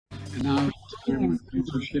And now things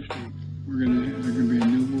are shifting. There's gonna be a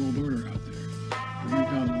new world order out there. We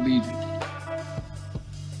call it legion.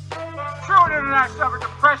 True internet suffered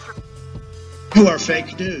depression. You are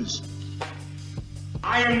fake news.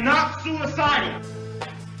 I am not suicidal.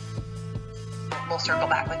 We'll circle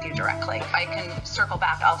back with you directly. If I can circle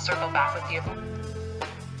back, I'll circle back with you.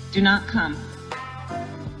 Do not come.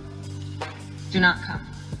 Do not come.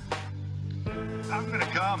 I'm gonna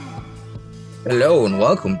come. Hello and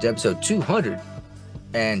welcome to episode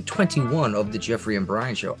 221 of the Jeffrey and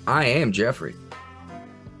Brian Show. I am Jeffrey.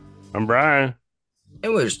 I'm Brian.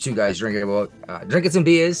 And we're just two guys drinking some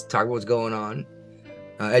beers, talking about what's going on.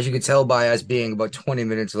 As you can tell by us being about 20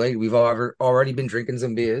 minutes late, we've already been drinking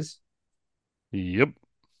some beers. Yep.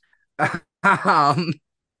 Well,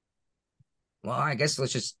 I guess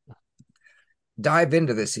let's just dive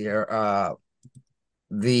into this here.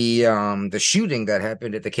 The shooting that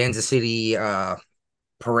happened at the Kansas City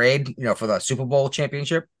parade, for the Super Bowl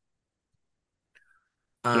championship.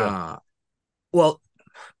 Yeah. Well,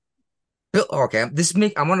 Bill. Okay,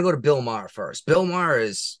 I want to go to Bill Maher first. Bill Maher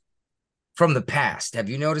is from the past. Have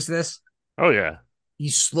you noticed this? Oh yeah.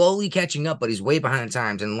 He's slowly catching up, but he's way behind the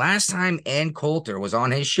times. And last time Ann Coulter was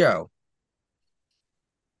on his show,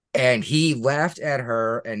 and he laughed at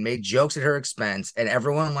her and made jokes at her expense, and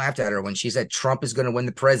everyone laughed at her when she said Trump is going to win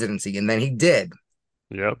the presidency, and then he did.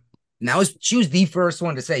 Yep. Now she was the first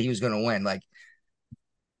one to say he was going to win. Like,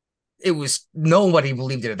 it was nobody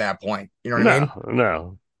believed it at that point. You know what I mean?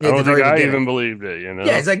 No. I don't think I even believed it,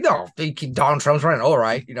 Yeah, it's like, no, Donald Trump's running. All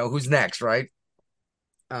right, who's next, right?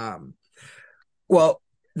 Well,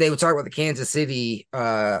 they would talk about the Kansas City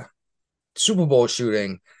Super Bowl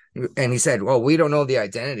shooting, and he said, well, we don't know the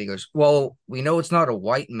identity. He goes, well, we know it's not a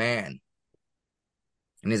white man.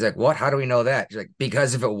 And he's like, what? How do we know that? He's like,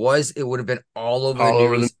 because if it was, it would have been all over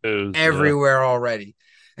the news everywhere already.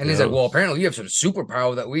 And he's like, well, apparently you have some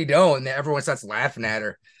superpower that we don't. And everyone starts laughing at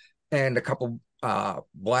her. And a couple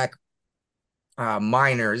black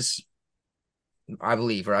minors, I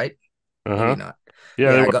believe, right? Maybe not.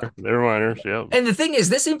 Yeah, they were minors. Yeah. And the thing is,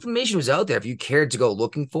 this information was out there if you cared to go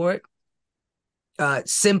looking for it.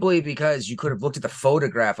 Simply because you could have looked at the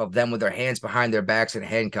photograph of them with their hands behind their backs and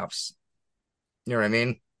handcuffs. You know what I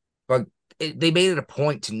mean? But they made it a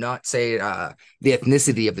point to not say the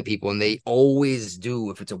ethnicity of the people, and they always do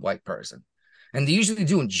if it's a white person. And they usually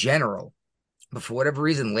do in general. But for whatever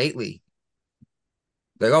reason lately,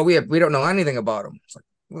 like, oh, we don't know anything about them. It's like,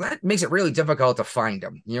 well, that makes it really difficult to find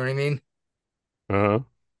them. You know what I mean? Uh-huh.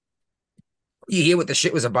 You hear what the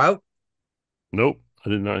shit was about? Nope, I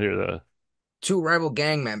did not hear that. Two rival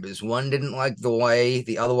gang members. One didn't like the way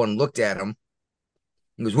the other one looked at him.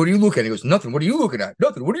 He goes, what are you looking at? He goes, nothing. What are you looking at?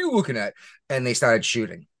 Nothing. What are you looking at? And they started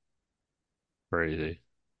shooting. Crazy.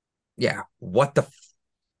 Yeah. What the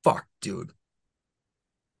fuck, dude?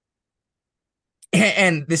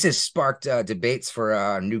 And this has sparked debates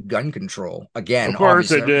for new gun control. Again, of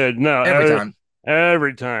course it did. No,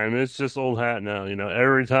 every time. It's just old hat now.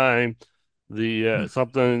 Every time there's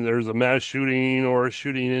a mass shooting or a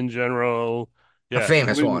shooting in general. Yeah, a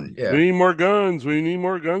famous one. Yeah. We need more guns. We need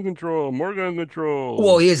more gun control. More gun control.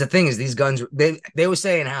 Well, here's the thing: is these guns? They were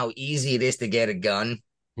saying how easy it is to get a gun.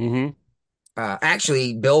 Mm-hmm.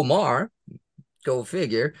 Actually, Bill Maher, go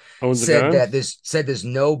figure, said there's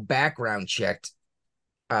no background check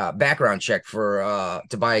for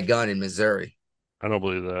to buy a gun in Missouri. I don't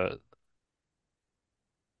believe that.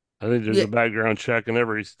 I think there's a background check in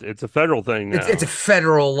it's a federal thing now. It's a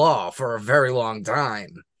federal law for a very long time.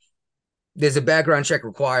 There's a background check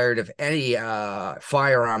required if any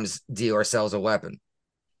firearms dealer sells a weapon.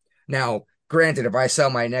 Now, granted, if I sell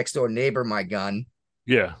my next door neighbor my gun,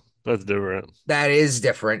 yeah, that's different. That is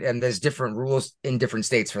different, and there's different rules in different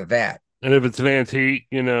states for that. And if it's an antique,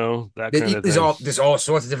 that kind of thing. There's all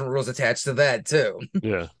sorts of different rules attached to that too.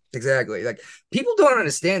 Yeah, exactly. Like, people don't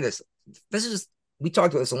understand this. We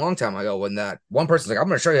talked about this a long time ago when that one person's like, I'm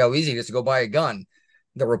going to show you how easy it is to go buy a gun.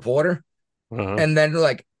 The reporter. And then they're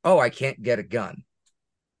like, oh, I can't get a gun.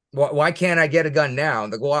 Why can't I get a gun now?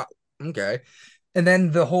 And they go, okay. And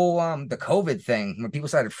then the whole the COVID thing, when people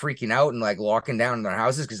started freaking out and like locking down their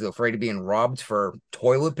houses because they're afraid of being robbed for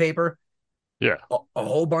toilet paper. Yeah. A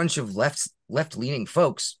whole bunch of left-leaning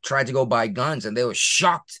folks tried to go buy guns, and they were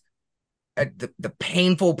shocked at the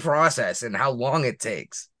painful process and how long it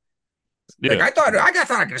takes. Yeah. Like, I thought I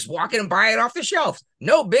could just walk in and buy it off the shelf.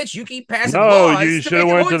 No, bitch, you keep passing laws. No, you should have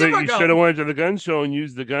went to the gun show and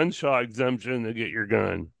used the gun show exemption to get your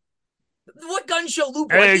gun. What gun show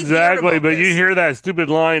loophole? Exactly, but you hear that stupid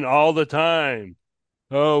line all the time.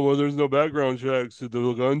 Oh, well, there's no background checks at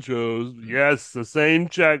the gun shows. Yes, the same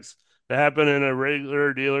checks that happen in a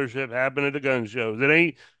regular dealership happen at the gun shows. It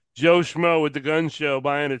ain't Joe Schmo at the gun show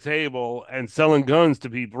buying a table and selling guns to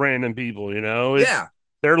people, random people. It's Yeah.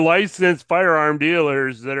 they're licensed firearm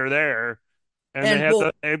dealers that are there, and they And have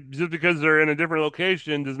well, to. And just because they're in a different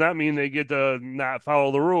location does not mean they get to not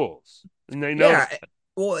follow the rules, and they know yeah. that.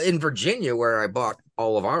 Well, in Virginia, where I bought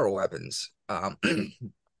all of our weapons,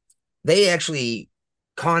 they actually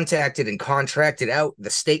contacted and contracted out the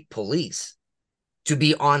state police to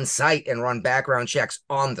be on site and run background checks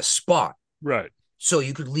on the spot. Right. So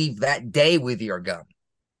you could leave that day with your gun.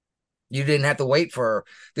 You didn't have to wait for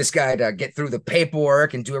this guy to get through the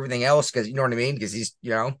paperwork and do everything else because you know what I mean? Because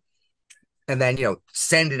and then,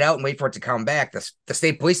 send it out and wait for it to come back. The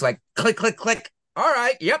state police like click, click, click. All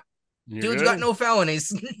right. Yep. You're Dude's got good. no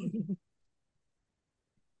felonies.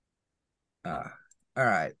 uh, all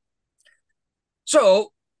right.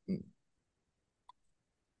 So,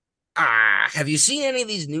 have you seen any of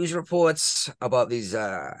these news reports about these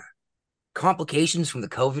complications from the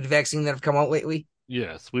COVID vaccine that have come out lately?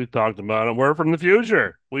 Yes, we've talked about it. We're from the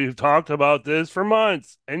future. We've talked about this for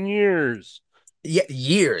months and years. Yeah,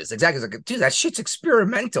 years. Exactly. It's like, dude, that shit's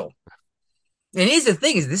experimental. And here's the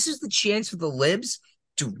thing: is this is the chance for the libs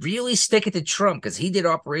to really stick it to Trump because he did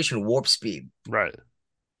Operation Warp Speed. Right.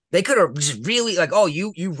 They could have just really like, oh,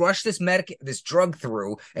 you rush this drug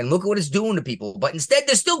through, and look at what it's doing to people. But instead,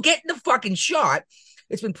 they're still getting the fucking shot.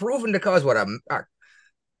 It's been proven to cause what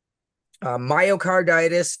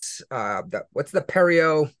myocarditis. What's the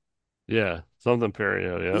perio? Yeah, something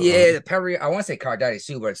perio. Yeah. Yeah, the perio. I want to say carditis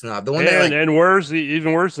too, but it's not the one that And worse,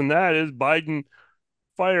 even worse than that is Biden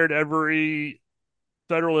fired every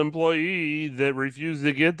federal employee that refused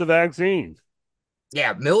to get the vaccine.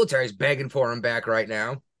 yeah, military's begging for him back right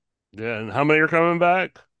now. Yeah, and how many are coming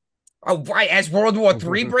back? Oh, right. As World War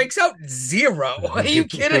III breaks out, zero. Are you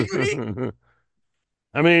kidding me?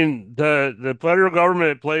 I mean, the federal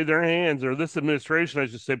government played their hands, or this administration, I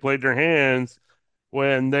should say, played their hands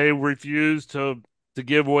when they refused to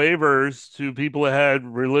give waivers to people that had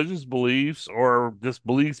religious beliefs or just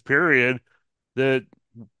beliefs, period, that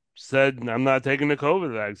said, I'm not taking the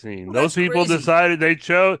COVID vaccine. Well, Those that's people crazy.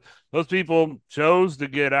 decided those people chose to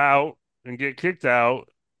get out and get kicked out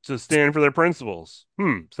to stand for their principles.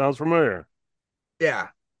 Sounds familiar. Yeah.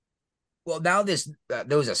 Well, now there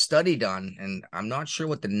was a study done, and I'm not sure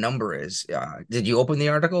what the number is. Did you open the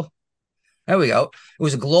article? There we go. It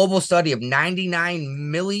was a global study of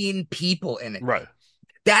 99 million people in it. Right.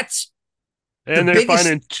 That's the And they're biggest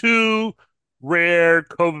finding two rare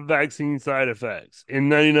COVID vaccine side effects in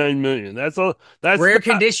 99 million. That's rare not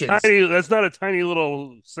conditions. tiny. That's not a tiny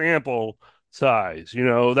little sample size.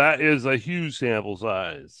 That is a huge sample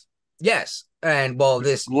size. Yes. And well, It's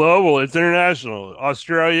this, global. It's international.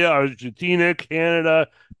 Australia, Argentina, Canada,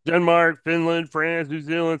 Denmark, Finland, France, New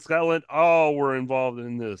Zealand, Scotland, all were involved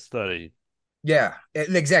in this study. yeah,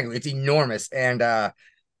 exactly. It's enormous. And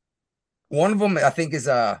one of them, I think, is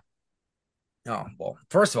oh, well,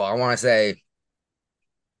 first of all, I want to say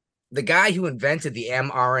the guy who invented the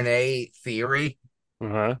mRNA theory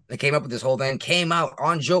Uh-huh. that came up with this whole thing came out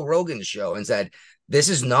on Joe Rogan's show and said, "This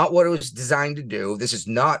is not what it was designed to do. This is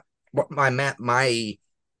not what my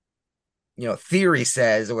theory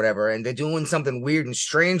says or whatever." And they're doing something weird and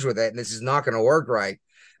strange with it, and this is not going to work right.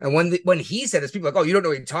 And when he said this, people are like, "Oh, you don't know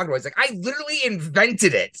what you're talking about." It's like I literally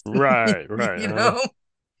invented it, Right, right. you know.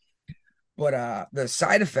 But the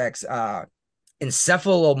side effects,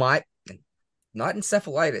 encephalomyelitis, not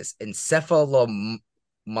encephalitis,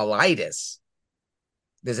 encephalomyelitis.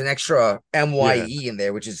 There's an extra Yeah. MYE in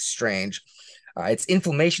there, which is strange. It's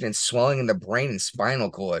inflammation and swelling in the brain and spinal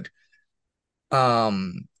cord.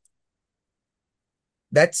 Um,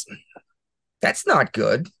 that's not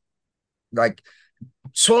good. Like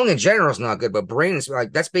swelling in general is not good, but brain is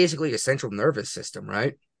like that's basically your central nervous system,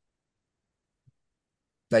 right?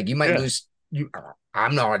 Like you might Yeah. lose.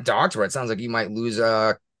 I'm not a doctor, but it sounds like you might lose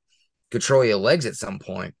control of your legs at some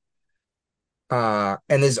point. And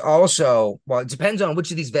there's also, well, it depends on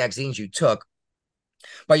which of these vaccines you took,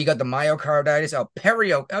 but you got the myocarditis,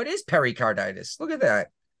 it is pericarditis. Look at that.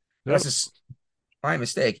 Yep. That's just my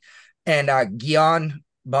mistake. And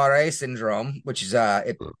Guillain-Barré syndrome, which is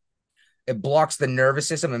it blocks the nervous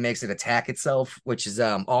system and makes it attack itself, which is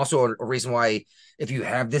also a reason why if you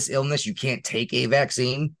have this illness, you can't take a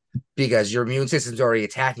vaccine because your immune system's already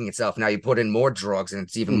attacking itself. Now you put in more drugs and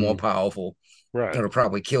it's even more powerful. Right. It'll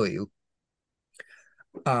probably kill you.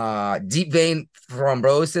 Deep vein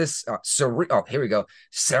thrombosis. Here we go.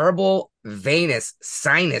 Cerebral venous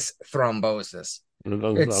sinus thrombosis. It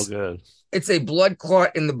doesn't It's sound good. it's a blood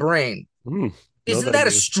clot in the brain. No, Isn't thank that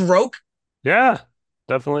a you. stroke? Yeah,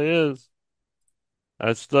 definitely is.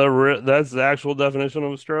 That's the actual definition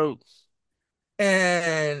of a stroke.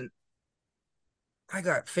 And I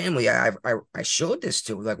got family. I showed this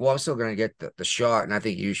to like, well, I'm still gonna get the shot, and I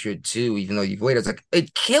think you should too, even though you've waited. It's like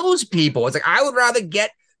it kills people. It's like I would rather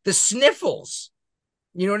get the sniffles.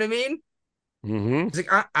 You know what I mean? Mm-hmm. It's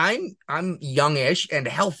like I'm youngish and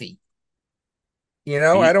healthy.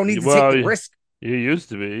 I don't need to take Well, the risk. you used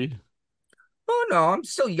to be. Oh no, I'm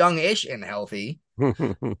still youngish and healthy.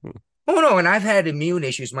 Oh no, and I've had immune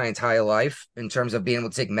issues my entire life in terms of being able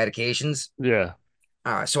to take medications. Yeah.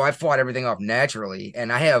 So I fought everything off naturally,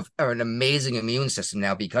 and I have an amazing immune system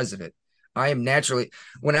now because of it. I am naturally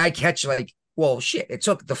when I catch like, well, shit, it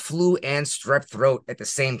took the flu and strep throat at the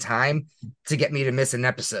same time to get me to miss an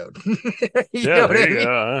episode. You Yeah, know what there I you mean?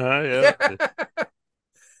 go. Yeah.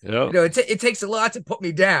 Yep. It takes a lot to put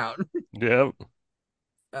me down. Yep.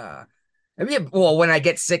 Uh, I mean, well, when I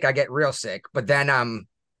get sick, I get real sick, but then I'm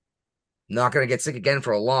not gonna get sick again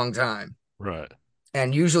for a long time. Right.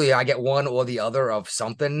 And usually I get one or the other of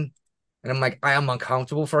something, and I'm like, I am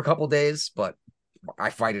uncomfortable for a couple days, but I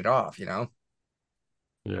fight it off.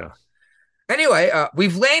 Yeah. Anyway,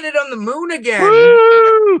 we've landed on the moon again,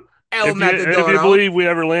 Woo! El If you Matadoro. believe we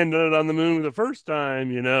ever landed on the moon the first time,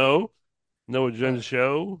 no Uh, agenda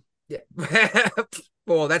show. yeah.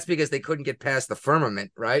 Well, that's because they couldn't get past the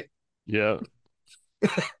firmament, right? Yeah.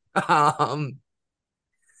 Um,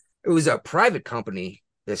 it was a private company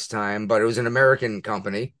this time, but it was an American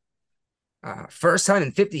company. First time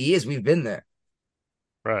in 50 years we've been there.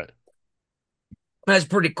 Right. That's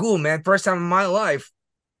pretty cool, man. First time in my life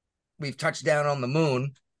we've touched down on the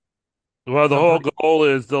moon. Well, the I'm whole pretty goal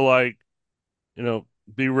is to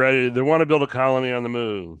be ready. They want to build a colony on the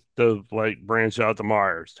moon to like branch out to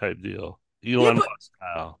Mars type deal. yeah, Elon but Musk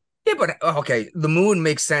style. yeah, but okay, the moon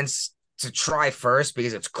makes sense to try first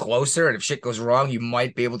because it's closer, and if shit goes wrong, you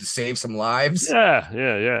might be able to save some lives.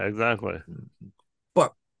 Yeah, exactly.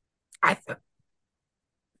 But I,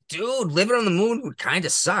 dude, living on the moon would kind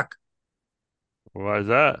of suck. Why is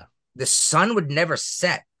that? The sun would never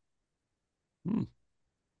set. Hmm.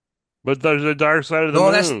 But there's a dark side of the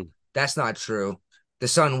No, that's moon. that's not true. The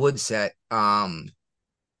sun would set. Well,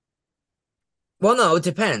 no, it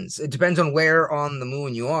depends. It depends on where on the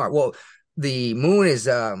moon you are. Well, the moon is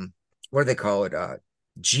what do they call it?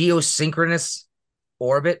 Geosynchronous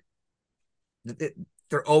orbit.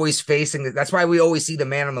 They're always facing. That's why we always see the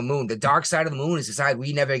man on the moon. The dark side of the moon is the side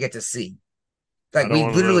we never get to see. I Like don't we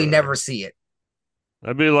want to live literally there. never see it.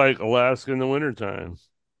 That'd be like Alaska in the wintertime.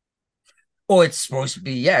 Oh, it's supposed to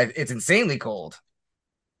be. Yeah, it's insanely cold.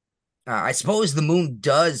 I suppose the moon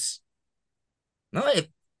does. No,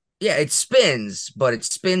 yeah, it spins, but it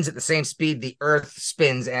spins at the same speed the Earth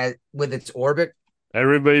spins at with its orbit.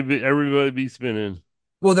 Everybody be spinning.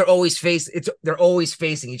 Well, they're always facing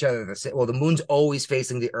each other. Well, the moon's always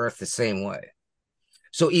facing the Earth the same way.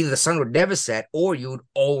 So either the sun would never set, or you would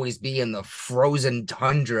always be in the frozen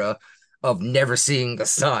tundra of never seeing the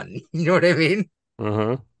sun. You know what I mean?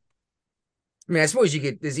 Uh-huh. I mean, I suppose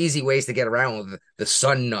there's easy ways to get around with the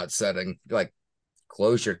sun not setting, like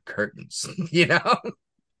close your curtains, you know?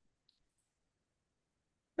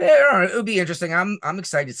 Yeah, it would be interesting. I'm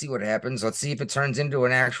excited to see what happens. Let's see if it turns into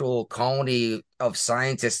an actual colony of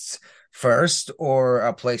scientists first or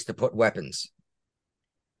a place to put weapons.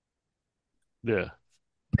 Yeah.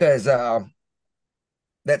 Because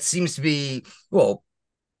that seems to be well,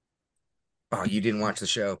 oh, you didn't watch the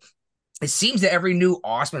show. It seems that every new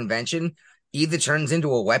awesome invention either turns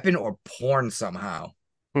into a weapon or porn somehow.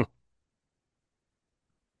 Hmm.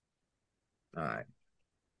 All right.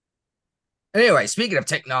 Anyway, speaking of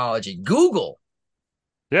technology, Google,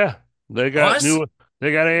 Yeah. They got us, new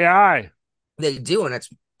they got AI. they do, and it's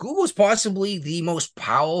Google's possibly the most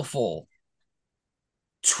powerful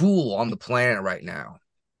tool on the planet right now,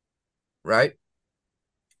 right?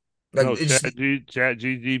 Like No, it's Chat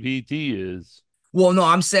GPT is. well, no,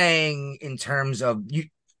 I'm saying in terms of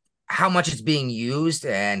how much it's being used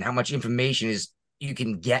and how much information is you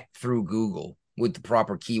can get through Google with the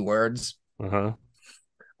proper keywords. Uh-huh.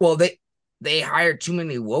 Well, they hired too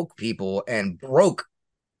many woke people and broke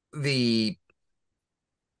the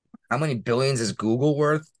how many billions is Google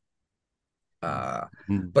worth?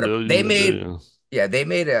 But they Billions and made billions. yeah, they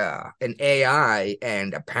made an AI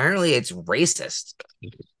and apparently it's racist.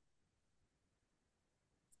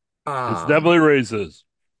 It's Um, definitely racist.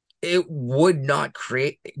 it would not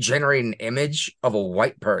generate an image of a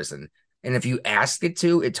white person. And if you asked it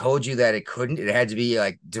to, it told you that it couldn't. It had to be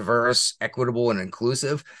like diverse, equitable, and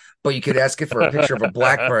inclusive. But you could ask it for a picture of a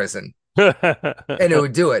black person, and it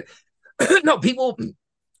would do it. No, people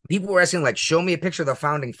were asking like, "Show me a picture of the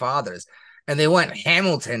founding fathers," and they went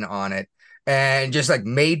Hamilton on it. and just like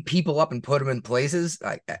made people up and put them in places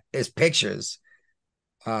like as pictures.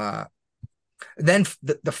 Uh, then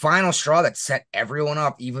the final straw that set everyone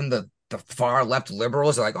up, even the far left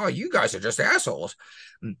liberals, are like, "Oh, you guys are just assholes."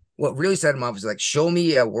 What really set them up is like, show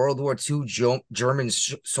me a World War II German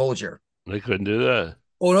soldier. They couldn't do that.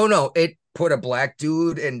 Oh no, it put a black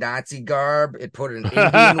dude in Nazi garb. It put an Indian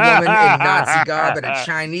woman in Nazi garb and a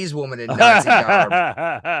Chinese woman in Nazi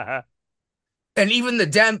garb. And even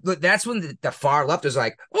that's when the far left is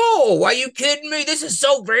like, "Oh, are you kidding me? This is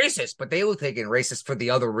so racist." But they were thinking racist for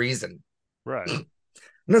the other reason. Right. And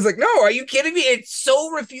I was like, "No, are you kidding me? It so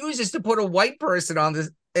refuses to put a white person on this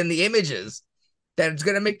in the images that it's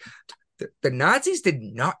gonna make." The Nazis did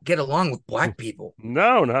not get along with black people.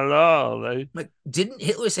 No, not at all. They Like, didn't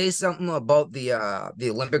Hitler say something about the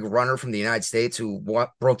Olympic runner from the United States who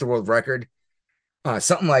broke the world record?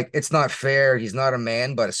 Something like, "It's not fair. He's not a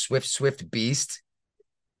man, but a swift beast."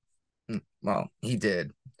 Well, he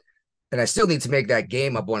did. And I still need to make that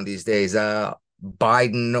game up one of these days.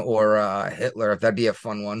 Biden or Hitler, if that'd be a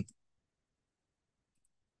fun one.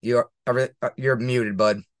 You're muted,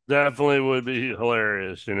 bud. definitely would be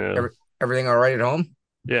hilarious, you know. Everything all right at home?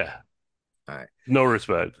 Yeah. All right. No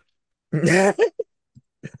respect.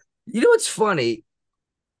 You know what's funny?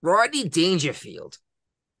 Rodney Dangerfield.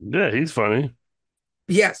 Yeah, he's funny.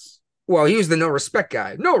 Yes. Well, he was the no respect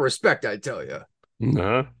guy. No respect, I tell you.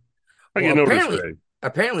 No. I Well, get no respect.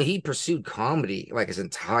 apparently he pursued comedy like his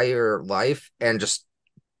entire life and just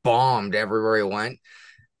bombed everywhere he went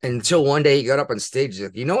until one day he got up on stage.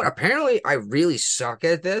 Like, you know what? Apparently I really suck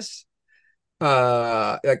at this.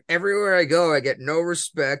 Like everywhere I go, I get no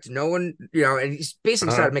respect. No one, and he's basically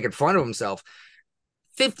Uh-huh. started making fun of himself.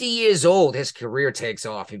 50 years old, his career takes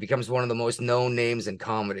off. He becomes one of the most known names in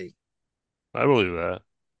comedy. I believe that.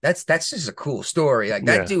 That's just a cool story. Like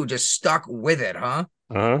that Yeah. dude just stuck with it, huh?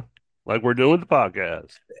 Uh-huh. Like we're doing with the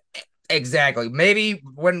podcast. Exactly. Maybe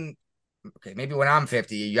when I'm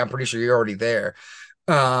 50, I'm pretty sure you're already there.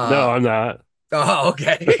 No, Uh I'm not. oh,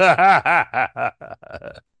 okay.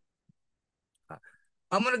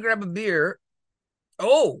 I'm gonna grab a beer.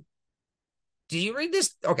 Oh, did you read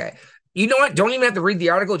this? Okay. You know what? Don't even have to read the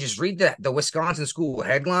article. Just read the Wisconsin school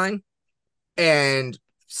headline and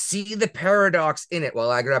see the paradox in it while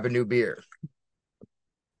I grab a new beer.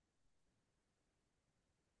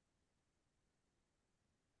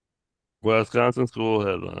 Wisconsin school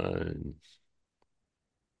headlines.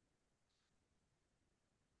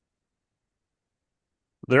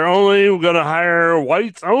 They're only going to hire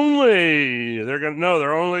whites only.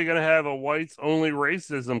 They're only going to have a whites only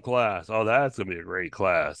racism class. Oh, that's going to be a great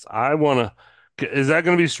class. Is that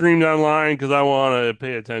going to be streamed online? Because I want to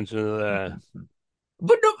pay attention to that.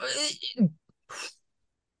 But no,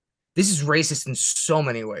 this is racist in so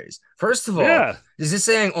many ways. First of all, Yeah. is this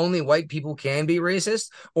saying only white people can be racist?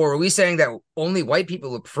 Or are we saying that only white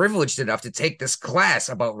people are privileged enough to take this class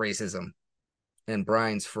about racism? And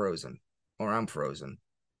Brian's frozen, or I'm frozen.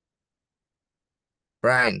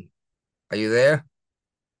 Brian, are you there?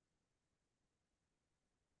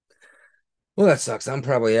 Well, that sucks. I'm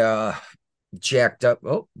probably jacked up.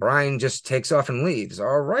 Oh, Brian just takes off and leaves.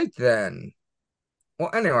 All right then. Well,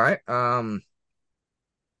 anyway, all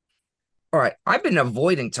right. I've been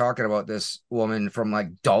avoiding talking about this woman from like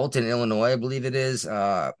Dalton, Illinois, I believe it is.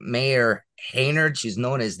 Mayor Haynard. She's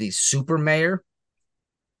known as the super mayor.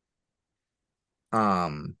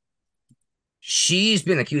 Um, she's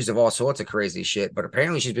been accused of all sorts of crazy shit, but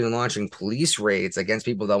apparently she's been launching police raids against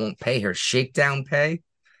people that won't pay her shakedown pay.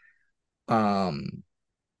 Um,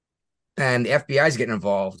 and the FBI is getting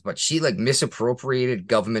involved, but she like misappropriated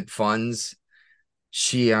government funds.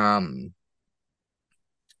 She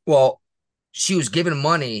well, she was given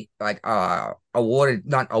money like awarded,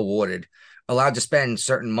 not awarded, allowed to spend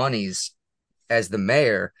certain monies as the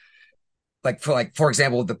mayor, for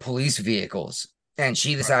example, the police vehicles. And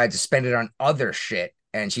she decided to spend it on other shit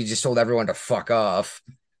and she just told everyone to fuck off.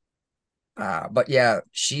 But yeah,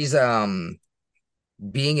 she's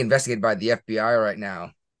being investigated by the FBI right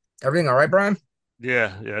now. Everything all right, Brian?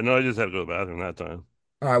 Yeah. Yeah. No, I just had to go to the bathroom that time.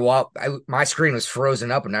 All right, well, my screen was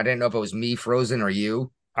frozen up and I didn't know if it was me frozen or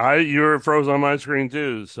you. You were frozen on my screen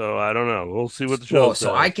too, so I don't know. We'll see what the show Well,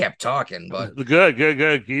 so I says. kept talking, but Good, good,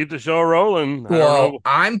 good. Keep the show rolling. I don't well, know.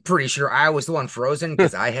 I'm pretty sure I was the one frozen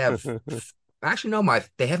because I have actually no, my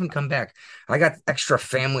they haven't come back. I got extra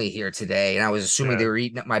family here today, and I was assuming they Yeah. were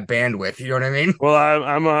eating up my bandwidth. You know what I mean? Well,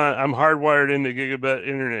 I'm hardwired into gigabit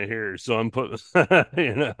internet here, so I'm putting,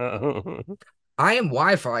 you know. I am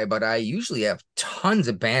Wi-Fi, but I usually have tons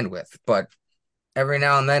of bandwidth. But every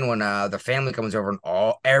now and then, when the family comes over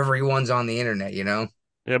and everyone's on the internet, Yeah,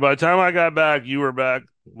 by the time I got back, you were back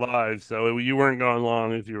live, so you weren't gone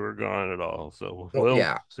long if you were gone at all. So Well, we'll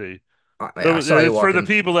yeah, see. yeah, I saw you It's for the walking.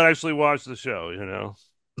 people that actually watch the show, and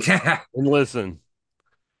listen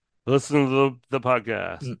to the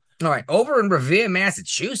podcast. All right, over in Revere,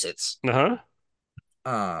 Massachusetts, Uh-huh.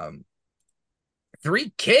 um,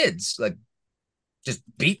 three kids like just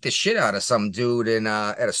beat the shit out of some dude in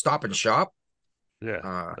at a Stop and Shop. Yeah.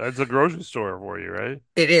 Uh, That's a grocery store for you, right?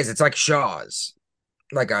 it is. It's like Shaw's,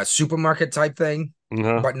 like a supermarket type thing,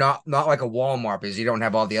 Uh-huh. but not like a Walmart because you don't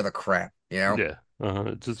have all the other crap, you know, Yeah. Uh-huh.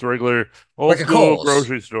 It's just a regular old like a school Kohl's.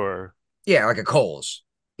 grocery store. Yeah, like a Kohl's,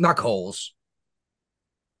 not Kohl's.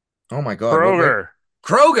 Oh my God, what? Kroger.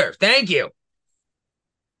 Kroger. Thank you.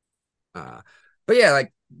 But yeah,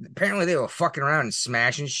 like apparently they were fucking around and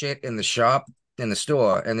smashing shit in the shop in the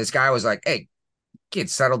store, and this guy was like, "Hey,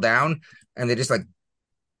 kids, settle down," and they just like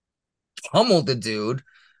pummeled the dude.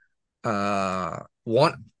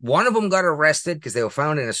 One of them got arrested because they were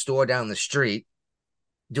found in a store down the street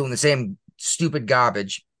doing the same stupid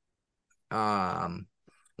garbage. Um,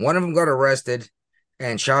 one of them got arrested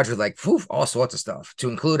and charged with like all sorts of stuff, to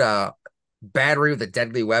include a battery with a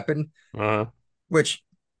deadly weapon, Uh-huh. which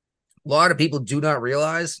a lot of people do not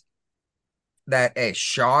realize that a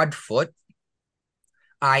shod foot,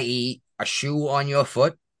 i.e., a shoe on your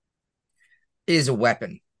foot, is a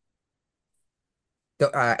weapon.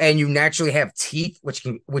 And you naturally have teeth, which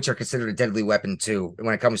are considered a deadly weapon too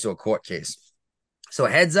when it comes to a court case. So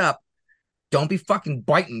heads up, don't be fucking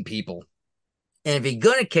biting people. And if you're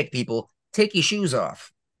gonna kick people, take your shoes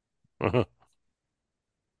off. Uh-huh.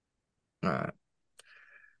 Uh,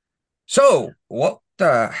 so what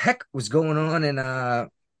the heck was going on in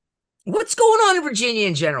what's going on in Virginia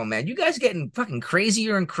in general, man? You guys are getting fucking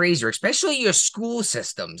crazier and crazier, especially your school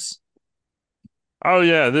systems. Oh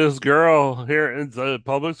yeah, this girl here in the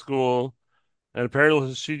public school, and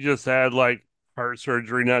apparently she just had like heart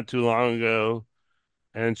surgery not too long ago,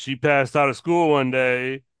 and she passed out of school one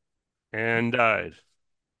day and died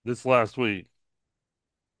this last week,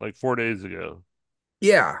 like 4 days ago.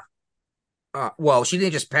 Yeah. Well, she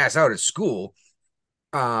didn't just pass out at school.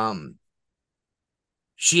 Um,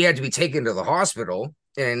 she had to be taken to the hospital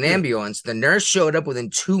in an Yeah. ambulance. The nurse showed up within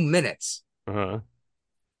 2 minutes. Uh-huh.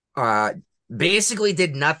 Uh, Basically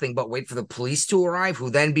did nothing but wait for the police to arrive, who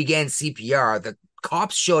then began CPR. The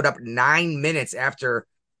cops showed up 9 minutes after.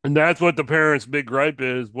 And that's what the parents' big gripe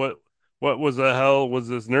is. What was the hell was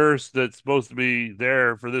this nurse that's supposed to be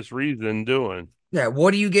there for this reason doing? Yeah,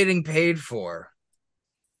 what are you getting paid for?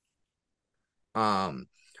 Um,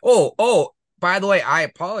 oh, by the way, I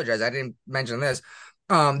apologize. I didn't mention this.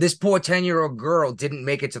 This poor 10-year-old girl didn't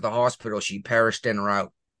make it to the hospital. She perished en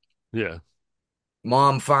route. Yeah.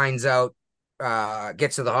 Mom finds out,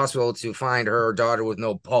 gets to the hospital to find her daughter with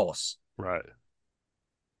no pulse. Right.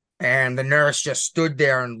 And the nurse just stood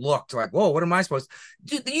there and looked like, whoa, what am I supposed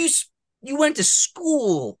to do? You went to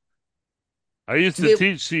school I used to to be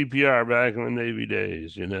teach CPR back in the Navy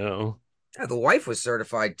days. Yeah, the wife was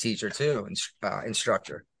certified teacher too,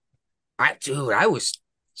 instructor. I was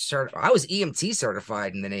I was EMT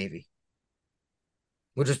certified in the Navy,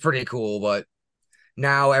 which is pretty cool. But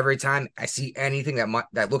now every time I see anything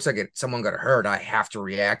that looks like someone got hurt, I have to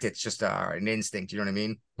react. It's just an instinct. You know what I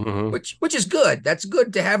mean? Uh-huh. Which is good. That's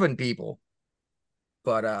good to have in people.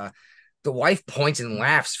 But the wife points and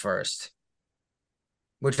laughs first,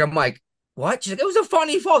 which I'm like, what? She's like, it was a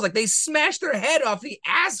funny fall. It's like they smashed their head off the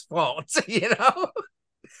asphalt. You know?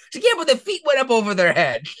 She's like, yeah, but their feet went up over their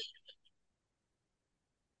head.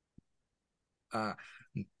 Uh,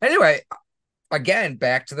 anyway, again,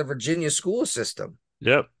 back to the Virginia school system.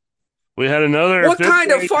 Yep. We had another What fifth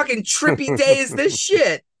kind of grade. fucking trippy day is this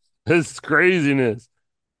shit? This craziness.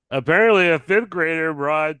 Apparently, a fifth grader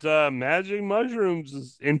brought magic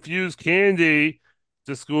mushrooms infused candy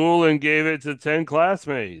to school and gave it to 10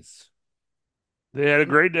 classmates. They had a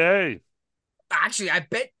great day. Actually, I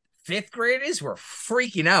bet fifth graders were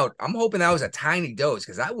freaking out. I'm hoping that was a tiny dose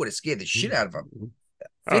because I would have scared the shit out of a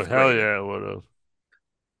Oh, fifth hell grader. yeah, it would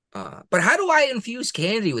have. But how do I infuse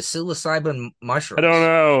candy with psilocybin I don't mushrooms?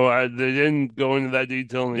 know. They didn't go into that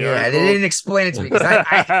detail in the Yeah, they article. didn't explain it to me because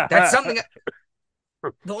I that's something.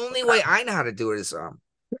 The only way I know how to do it is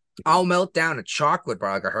I'll melt down a chocolate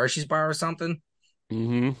bar, like a Hershey's bar or something,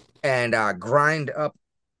 Hmm. and grind up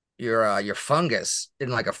your fungus in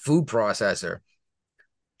like a food processor.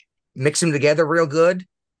 Mix them together real good.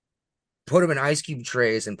 Put them in ice cube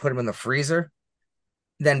trays and put them in the freezer.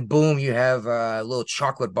 Then boom, you have little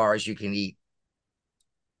chocolate bars you can eat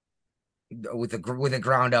with it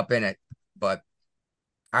ground up in it. But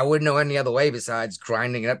I wouldn't know any other way besides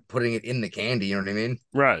grinding it up, putting it in the candy. You know what I mean?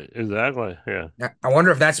 Right, exactly. Yeah. I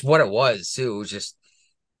wonder if that's what it was too. It was just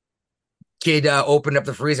Kid opened up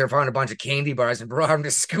the freezer, found a bunch of candy bars, and brought him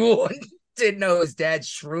to school and didn't know his dad's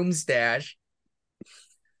shroom stash.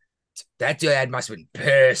 That dad must have been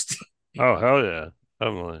pissed. Oh hell yeah,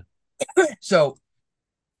 definitely. So,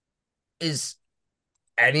 is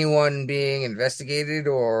anyone being investigated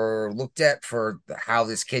or looked at for how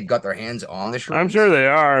this kid got their hands on the I'm sure shrooms? they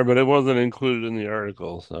are, but it wasn't included in the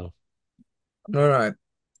article, so All right,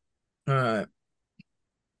 all right.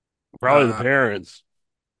 probably the Uh, parents.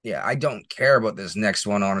 yeah, I don't care about this next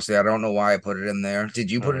one. Honestly, I don't know why I put it in there. Did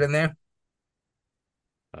you put it Uh, in there?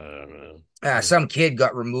 I don't know. Some kid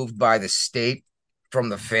got removed by the state from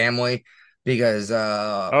the family because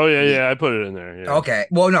Oh yeah, the yeah, I put it in there. Yeah. okay.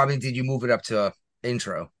 Well, no, I mean, did you move it up to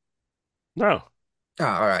intro? No. Oh,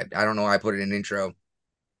 all right. I don't know why I put it in intro.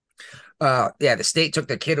 Yeah, the state took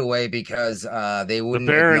the kid away because they The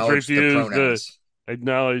wouldn't parents acknowledge the refused to pronouns.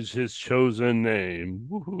 acknowledge his chosen name.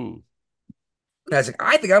 Woohoo. I was like,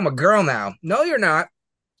 I think I'm a girl now. No, you're not.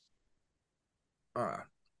 Uh,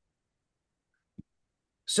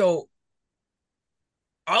 so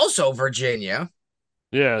also Virginia.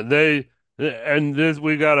 Yeah, and this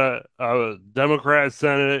we got a Democrat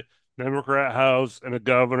Senate, Democrat House, and a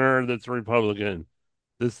governor that's Republican.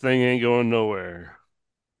 This thing ain't going nowhere.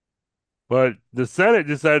 But the Senate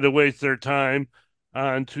decided to waste their time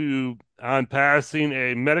on passing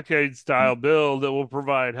a Medicaid style bill that will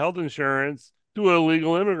provide health insurance to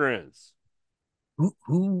illegal immigrants.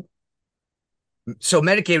 Who so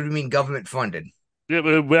Medicaid would mean government funded. Yeah,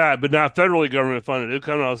 but not federally government funded. It'll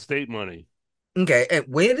come out of state money. Okay, and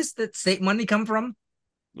where does the state money come from?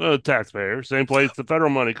 Taxpayer, same place the federal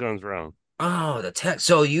money comes from. Oh, the tech.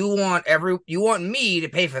 So you want me to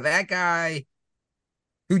pay for that guy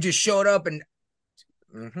who just showed up and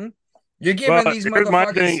mhm. You're But giving these here's my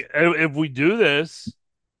thing: motherfuckers. if we do this,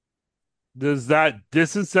 does that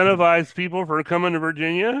disincentivize people from coming to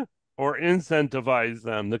Virginia, or incentivize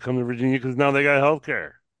them to come to Virginia because now they got health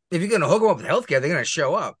care? If you're gonna hook them up with healthcare, they're gonna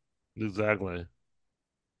show up. Exactly.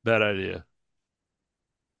 Bad idea.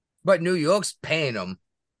 But New York's paying them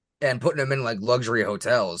and putting them in like luxury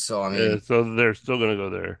hotels. So I Yeah, mean, so they're still gonna go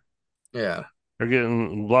there. yeah. They're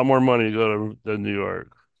getting a lot more money to go to New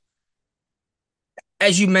York.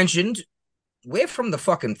 As you mentioned, we're from the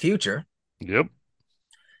fucking future. Yep.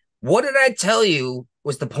 What did I tell you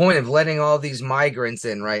was the point of letting all these migrants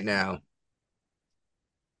in right now?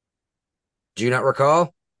 Do you not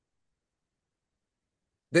recall?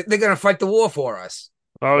 They're gonna fight the war for us,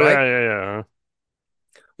 Oh right? yeah, yeah, yeah.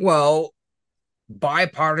 Well,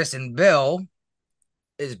 bipartisan bill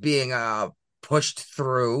is being pushed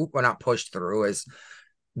through, well, not pushed through, is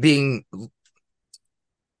being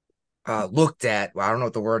looked at. Well, I don't know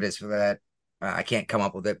what the word is for that. I can't come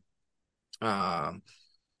up with it. Um,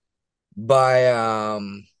 by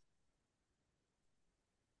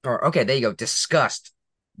or okay, there you go. Discussed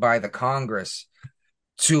by the Congress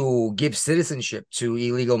to give citizenship to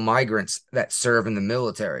illegal migrants that serve in the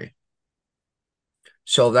military.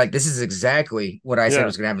 So, like, this is exactly what I said Yeah.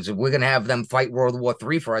 was going to happen. So, we're going to have them fight World War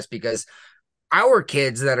III for us because our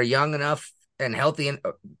kids that are young enough and healthy and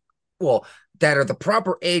well, that are the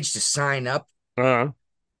proper age to sign up Uh-huh.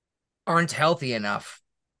 aren't healthy enough.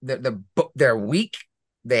 They're weak.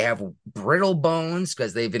 They have brittle bones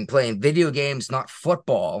because they've been playing video games, not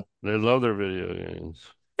football. They love their video games.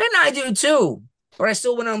 And I do too. But I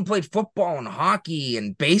still went out and played football and hockey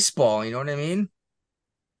and baseball. You know what I mean?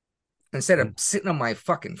 Instead of sitting on my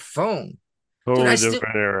fucking phone, dude. Totally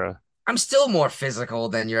different era. I'm still more physical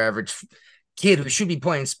than your average kid who should be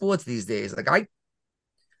playing sports these days.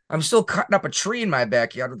 I'm still cutting up a tree in my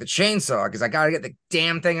backyard with a chainsaw because I got to get the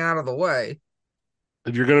damn thing out of the way.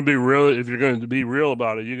 If you're going to be real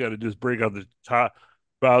about it, you got to just break out the top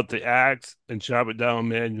about the axe and chop it down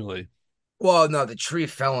manually. Well, no, the tree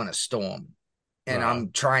fell in a storm, and Uh,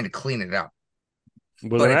 I'm trying to clean it up.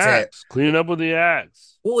 with But an axe. Clean it up with the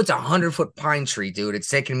axe. it's a 100-foot pine tree, dude. It's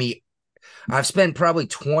taken me. I've spent probably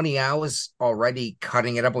 20 hours already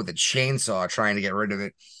cutting it up with a chainsaw, trying to get rid of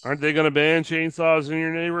it. Aren't they going to ban chainsaws in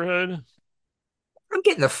your neighborhood? I'm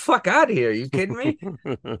getting the fuck out of here. Are you kidding me?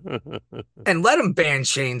 And let them ban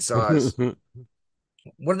chainsaws.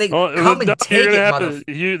 What are they? Oh, Come no, and you're take gonna it, have mother.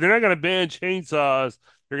 to. They're not gonna ban chainsaws.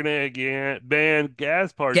 They're gonna ban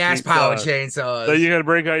gas powered Gas powered chainsaws. So you chainsaws. got to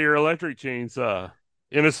break out your electric chainsaw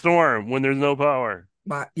in a storm when there's no power.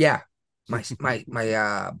 Yeah, my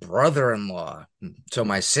brother-in-law, so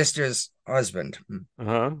my sister's husband, Uh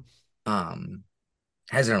huh. um,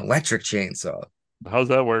 has an electric chainsaw. How's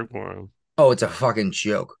that work for him? Oh, it's a fucking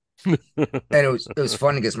joke. And it was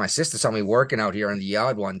funny because my sister saw me working out here in the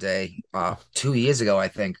yard one day, 2 years ago, I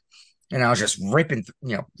think. and I was just ripping,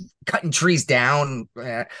 cutting trees down.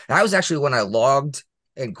 That was actually when I logged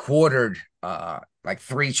and quartered like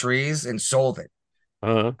 3 trees and sold it.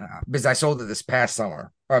 Uh-huh. Because I sold it this past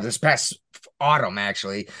summer or this past autumn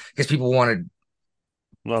actually, because people wanted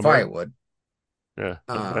Lumber. firewood. Yeah.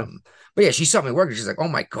 Okay. But yeah, she saw me working. She's like, "Oh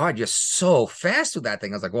my God, you're so fast with that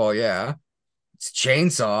thing." I was like, "Well, yeah, it's a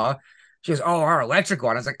chainsaw." She goes, "Oh, our electric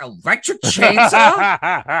one." I was like, "Electric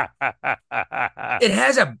chainsaw? It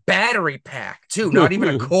has a battery pack too, not even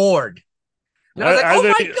a cord." And I was like, I "Oh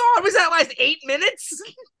my think God, was that last 8 minutes?"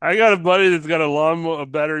 I got a buddy that's got a lawnmower, a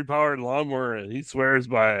battery powered lawnmower, and he swears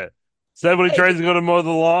by it. Said when he Hey, tries to go to mow the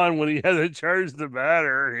lawn when he hasn't charged the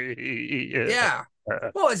battery. yeah.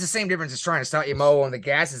 Well, it's the same difference as trying to start your mower when the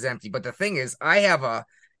gas is empty. But the thing is, I have a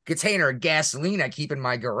container of gasoline I keep in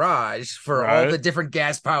my garage for all the Right? different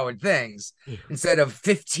gas powered things instead of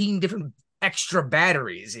 15 different extra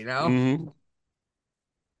batteries, you know? Hmm.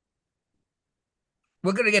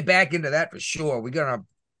 We're going to get back into that for sure. We're going to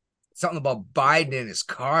something about Biden and his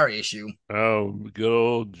car issue. Oh, good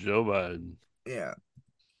old Joe Biden. Yeah.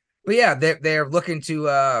 But yeah, they're looking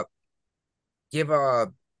to give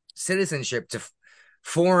citizenship to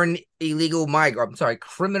foreign illegal migrant, I'm sorry,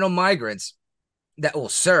 criminal migrants that will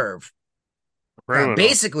serve, Criminal,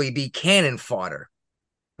 basically be cannon fodder.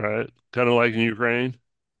 right? Kind of like in Ukraine.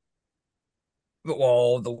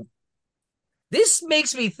 Well, this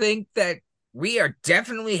makes me think that we are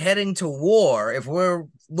definitely heading to war if we're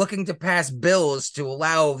looking to pass bills to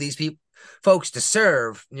allow these folks to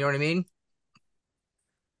serve. You know what I mean?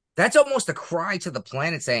 That's almost a cry to the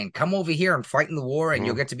planet saying, "Come over here and fight in the war, and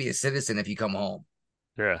you'll Mhm. get to be a citizen if you come home."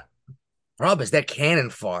 Yeah. Problem is that cannon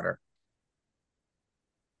fodder,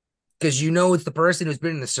 because it's the person who's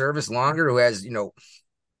been in the service longer, who has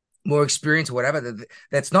more experience, or whatever.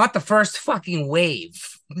 That's not the first fucking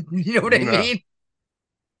wave. You know what I No. mean?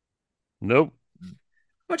 Nope.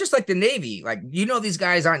 Well, just like the Navy, like these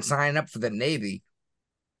guys aren't signing up for the Navy,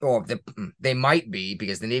 or they might be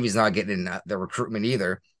because the Navy's not getting in the recruitment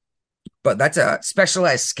either. But that's a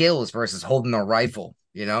specialized skills versus holding a rifle,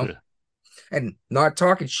 Yeah. and not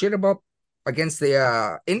talking shit about against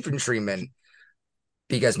the infantrymen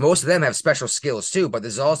because most of them have special skills too. But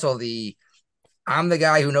there's also I'm the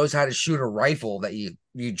guy who knows how to shoot a rifle that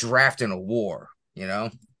you draft in a war, you know.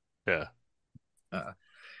 Yeah. Uh,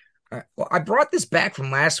 well, I brought this back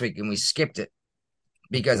from last week and we skipped it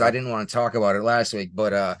because I Okay. didn't want to talk about it last week.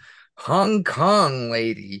 But Hong Kong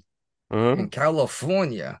lady Uh-huh. in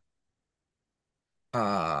California,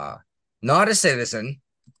 uh, not a citizen,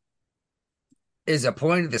 is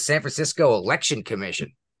appointed to the San Francisco Election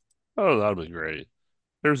Commission. Oh, that'd be great.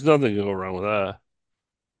 There's nothing to go wrong with that.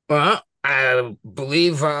 Well, I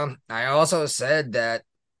believe I also said that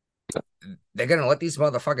they're gonna let these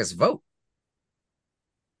motherfuckers vote.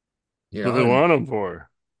 What they And want them for.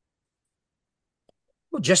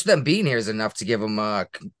 well, just them being here is enough to give them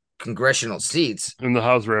congressional seats. In the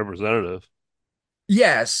House of Representative.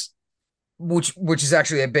 Yes, which is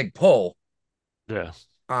actually a big poll. Yeah.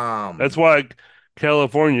 That's Um, why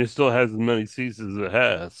California still has as many seats as it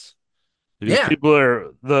has. Because yeah, people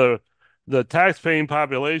are the tax paying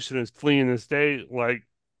population is fleeing the state like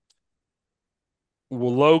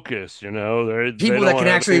locusts, they people that don't can have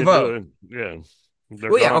actually anything to do vote. with it. Yeah. They're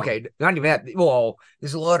Well, yeah, gone. okay, not even that. Well,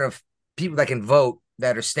 there's a lot of people that can vote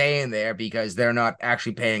that are staying there because they're not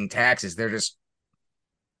actually paying taxes. They're just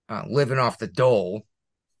living off the dole.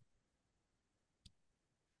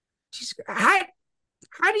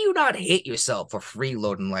 How do you not hate yourself for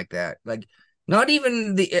freeloading like that? Like, not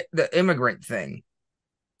even the immigrant thing,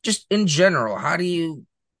 just in general. How do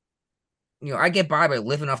I get by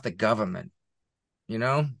living off the government, you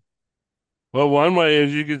know? Well, one way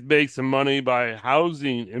is you could make some money by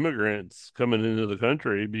housing immigrants coming into the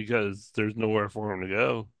country because there's nowhere for them to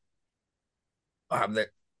go. That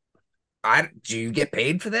I do you get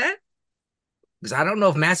paid for that? Because I don't know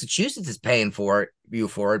if Massachusetts is paying for it,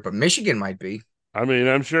 but Michigan might be. I mean,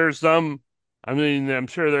 I'm sure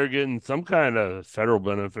they're getting some kind of federal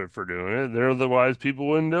benefit for doing it. There, otherwise people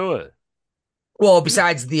wouldn't do it. Well,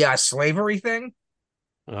 besides the slavery thing,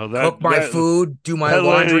 Oh, cook my food, do my that lady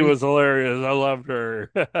laundry. was hilarious. I loved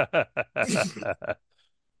her.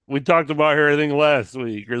 We talked about her, I think, last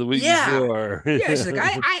week or the week Yeah, before. yeah. She's like,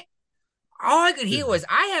 I all I could hear was,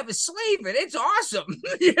 "I have a slave and it's awesome."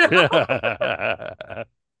 You know?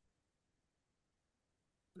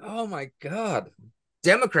 Oh my God.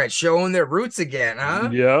 Democrats showing their roots again, huh?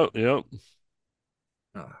 Yep, yep.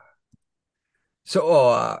 Oh.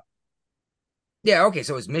 So yeah, okay.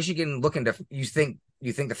 So is Michigan looking to you think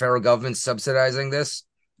the federal government's subsidizing this?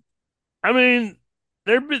 I mean,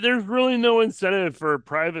 there's really no incentive for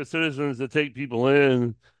private citizens to take people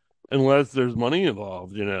in unless there's money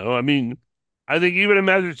involved, you know. I mean, I think even in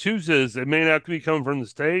Massachusetts, it may not be coming from the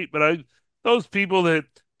state, but those people that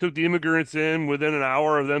took the immigrants in within an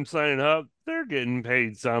hour of them signing up, they're getting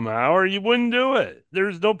paid somehow, or you wouldn't do it.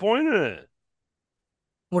 There's no point in it.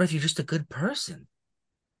 What if you're just a good person?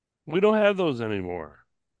 We don't have those anymore.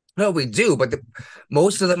 No, we do, but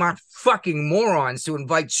most of them are fucking morons to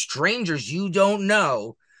invite strangers you don't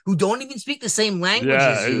know, who don't even speak the same language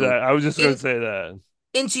Yeah, as you, exactly. I was just gonna in, say that.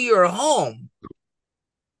 into your home.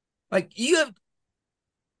 Like you have,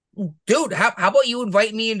 dude. How about you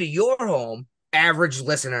invite me into your home, average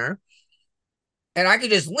listener, and I could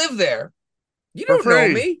just live there. You For don't know free.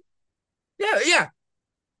 me. Yeah, yeah,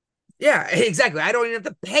 yeah. Exactly. I don't even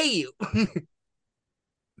have to pay you.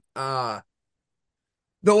 uh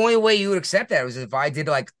the only way you would accept that was if I did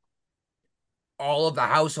like all of the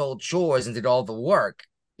household chores and did all the work.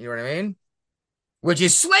 You know what I mean? Which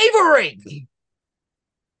is slavery.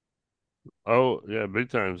 Oh, yeah, big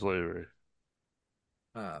time slavery.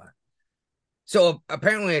 Uh, so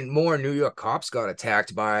apparently more New York cops got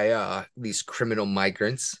attacked by these criminal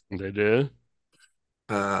migrants. They did?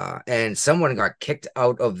 And someone got kicked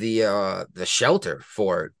out of the shelter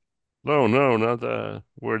for it. No, no, not that.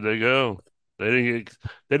 Where'd they go? They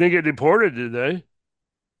didn't get deported, did they?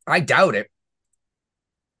 I doubt it.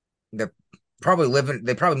 They're probably living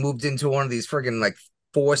they probably moved into one of these friggin' like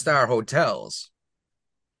 4-star hotels.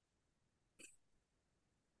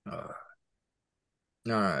 Uh,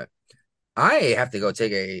 all right. I have to go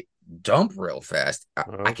take a dump real fast.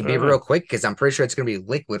 I can be Okay. real quick because I'm pretty sure it's gonna be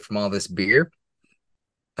liquid from all this beer.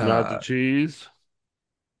 Not the Uh cheese.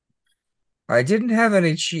 I didn't have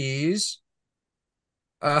any cheese.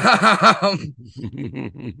 Um,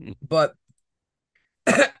 but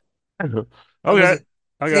was Okay, it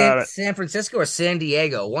I got it. San Francisco or San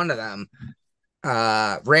Diego? One of them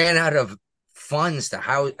ran out of funds to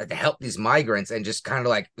help these migrants and just kind of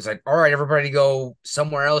like was like, all right, everybody go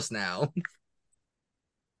somewhere else now.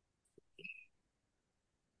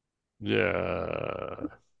 Yeah,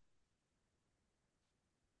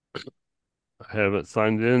 I haven't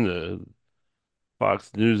signed in to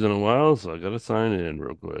Fox News in a while, so I gotta sign in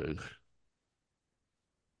real quick.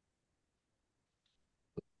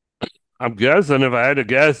 I'm guessing if I had to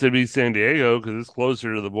guess, it'd be San Diego because it's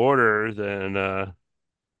closer to the border than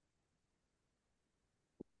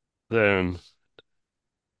San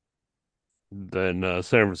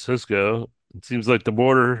Francisco. It seems like the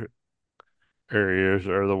border areas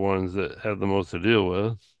are the ones that have the most to deal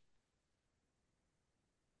with.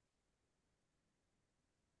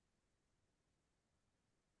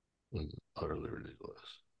 It's utterly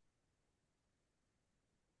ridiculous.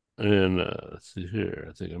 And let's see here.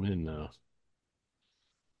 I think I'm in now.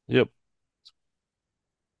 Yep.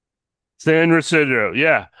 San Residuo.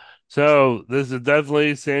 Yeah. So this is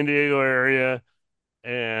definitely San Diego area.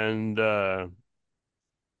 And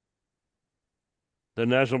the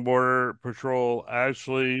National Border Patrol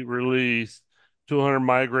actually released 200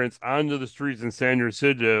 migrants onto the streets in San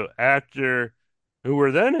Ysidro after who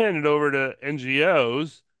were then handed over to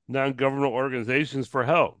NGOs, non-governmental organizations, for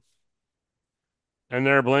help. And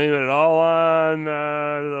they're blaming it all on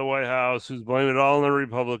the White House, who's blaming it all on the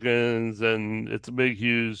Republicans, and it's a big,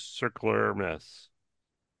 huge circular mess.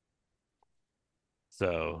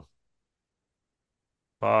 So,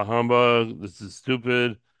 bah humbug, this is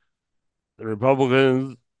stupid. The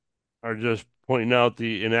Republicans are just pointing out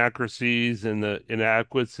the inaccuracies and the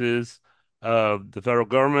inadequacies of the federal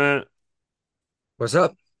government. What's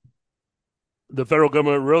up? The federal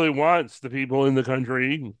government really wants the people in the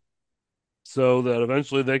country so that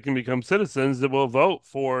eventually they can become citizens that will vote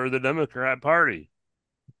for the Democrat Party.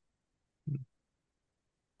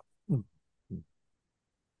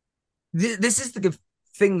 This is the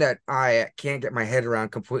thing that I can't get my head around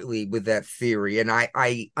completely with that theory, and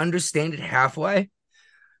I understand it halfway,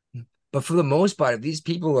 but for the most part, if these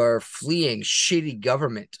people are fleeing shitty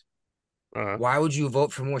government, Uh, why would you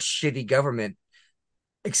vote for more shitty government?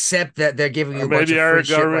 Except that they're giving or you a bunch maybe of our free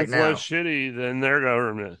shit right government's less now. shitty than their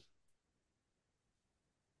government.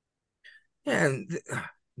 Yeah.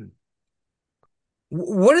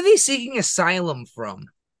 What are they seeking asylum from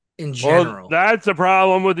in Well, general? that's a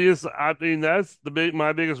problem with the. I mean, that's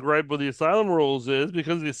my biggest gripe with the asylum rules is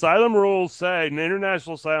because the asylum rules say, and the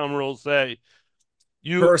international asylum rules say,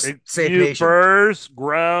 First, safe you nation.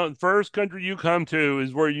 first country you come to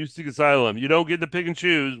is where you seek asylum. You don't get to pick and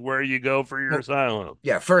choose where you go for your Well, asylum.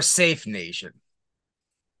 yeah, first safe nation.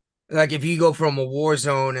 Like if you go from a war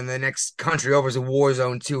zone and the next country over is a war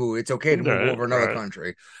zone too, it's okay to move Right, over another right.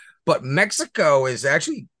 country. But Mexico is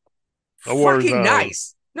actually A war Fucking zone.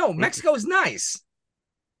 nice. No, Mexico's nice.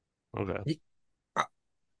 Okay. Uh,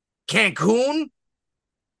 Cancun?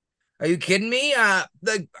 Are you kidding me?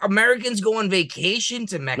 The Americans go on vacation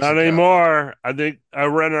to Not Mexico. anymore. I think I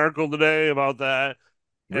read an article today about that.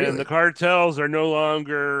 And the Really? cartels are no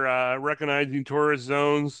longer recognizing tourist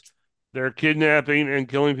zones. They're kidnapping and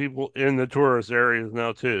killing people in the tourist areas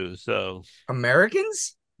now too. So,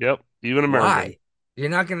 Americans? yep, even American Why? You're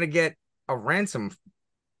not going to get a ransom.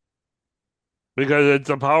 because it's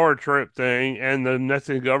a power trip thing, and the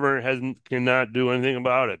Mexican government hasn't cannot do anything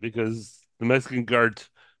about it because the Mexican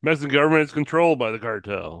government is controlled by the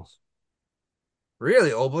cartels.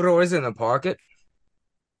 Really? Obrador is in the pocket?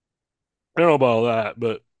 I don't know about that,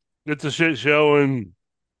 but it's a shit show, and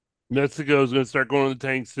Mexico's going to start going to the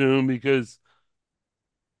tank soon because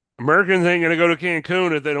Americans ain't going to go to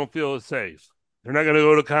Cancun if they don't feel it's safe. They're not going to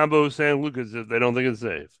go to Cabo San Lucas if they don't think it's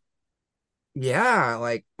safe. Yeah,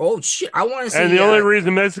 like, oh shit. I want to And the see only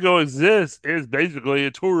reason Mexico exists is basically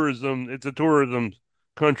it's a tourism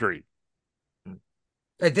country.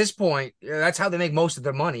 at this point, that's how they make most of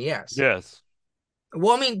their money, yes. Yes,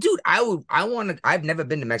 Well, I mean, dude, I want to, I've never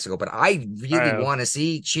been to Mexico, but I I really have. want to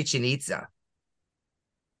see Chichen Itza.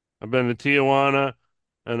 I've been to Tijuana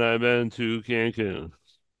and I've been to Cancun.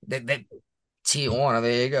 That Tijuana,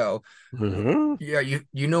 there you go. Uh-huh. Yeah,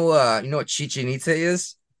 you know what Chichen Itza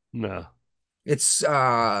is? No. It's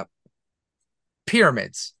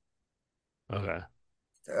pyramids. Okay.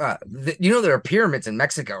 You know there are pyramids in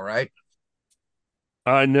Mexico, right?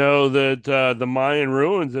 I know that the Mayan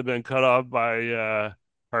ruins have been cut off by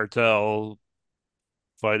cartel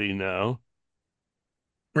fighting now.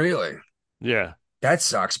 Really? Yeah, That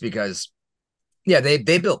sucks because yeah, they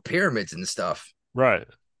built pyramids and stuff. right.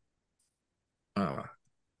 Oh.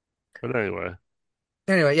 But anyway,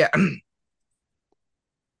 Anyway, yeah.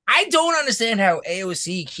 I don't understand how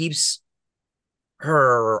AOC keeps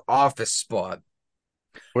her office spot.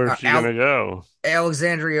 where's she gonna go?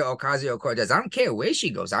 Alexandria Ocasio-Cortez. I don't care where she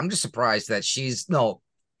goes. I'm just surprised that she's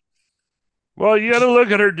Well, you got to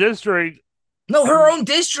look at her district. no, her own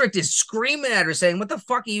district is screaming at her saying, "What the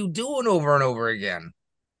fuck are you doing?" over and over again.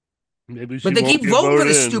 Maybe she But they won't keep get voting for voted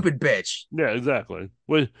this in. stupid bitch. Yeah, exactly.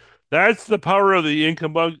 Well, that's the power of the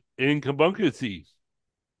incumbency.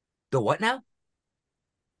 The what now?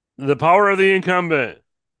 The power of the incumbent.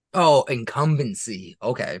 Oh, incumbency.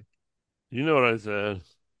 Okay. You know what I said.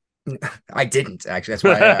 I didn't actually. That's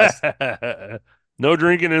why I asked. No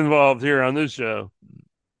drinking involved here on this show.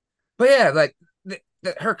 But yeah, like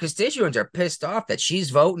her constituents are pissed off that she's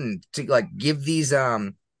voting to like give these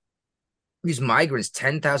migrants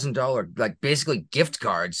 $10,000 like basically gift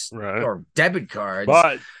cards Right. or debit cards,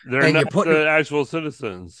 But they're and not you're putting the actual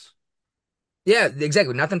citizens. yeah,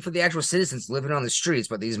 exactly nothing for the actual citizens living on the streets,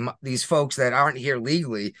 but these folks that aren't here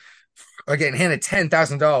legally are getting handed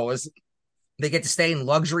 $10,000. They get to stay in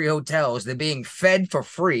luxury hotels. They're being fed for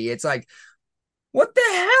free. It's like, what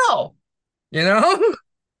the hell? You know?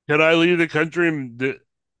 Can I leave the country and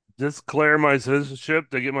declare my citizenship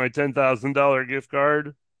to get my $10,000 gift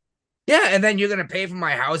card? Yeah, and then you're gonna pay for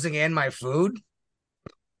my housing and my food.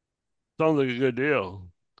 Sounds like a good deal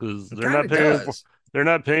because It kind of does. they're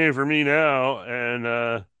not paying for me now,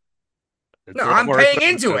 and it's No, a lot I'm more paying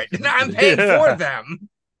into expensive. it. I'm paying for Yeah. them.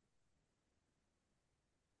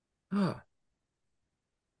 Oh,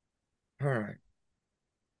 all right.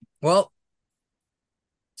 Well,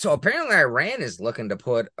 so apparently Iran is looking to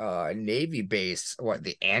put a Navy base, what,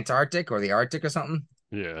 the Antarctic or the Arctic or something?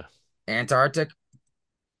 Yeah. Antarctic.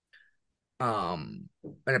 And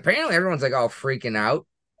apparently everyone's like all freaking out.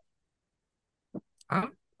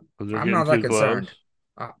 I'm, 'Cause they're I'm getting not that too concerned.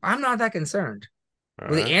 close. I'm not that concerned. All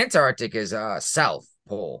Well, the right. Antarctic is South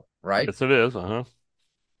Pole, right? Yes, it is. Uh-huh.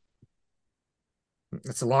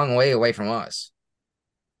 It's a long way away from us.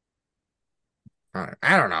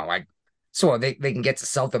 I don't know. So they can get to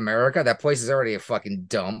South America. That place is already a fucking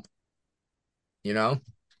dump. You know,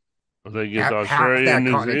 They get to half Australia and that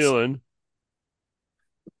New continent's Zealand.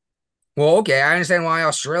 well, okay. I understand why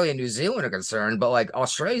Australia and New Zealand are concerned, but like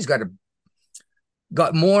Australia's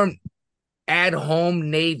got more at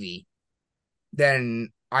home navy than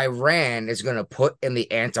Iran is going to put in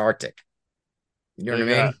the Antarctic. You know what They I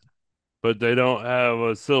got, mean? but they don't have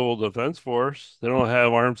a civil defense force. They don't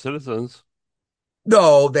have armed citizens.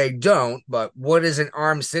 No, they don't. But what is an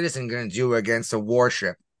armed citizen going to do against a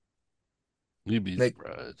warship? You'd be Like,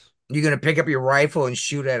 surprised. you going to pick up your rifle and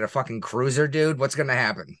shoot at a fucking cruiser, dude? What's going to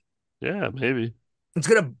happen? Yeah, maybe.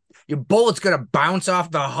 Your bullet's going to bounce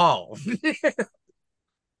off the hull.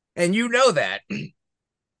 And you know that.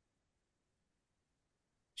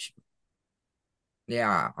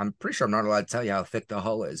 Yeah, I'm pretty sure I'm not allowed to tell you how thick the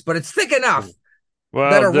hull is, but it's thick enough that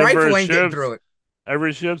Well, a rifle different ain't getting ships, through it.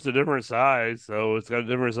 every ship's a different size, so it's got a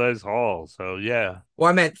different size hull. So yeah. Well,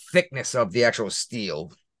 I meant thickness of the actual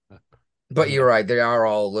steel. But you're right, they are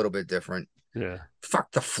all a little bit different. Yeah.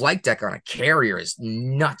 Fuck, the flight deck on a carrier is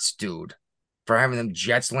nuts, dude. For having them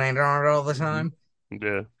jets landing on it all the Mhm. time.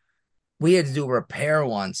 Yeah. We had to do a repair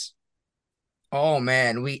once. Oh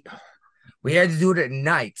man, we had to do it at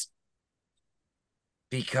night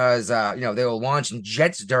because they were launching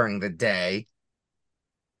jets during the day.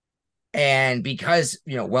 And because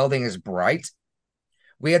welding is bright,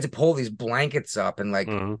 we had to pull these blankets up and like,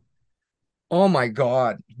 Mhm. oh my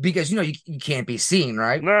god, because you can't be seen,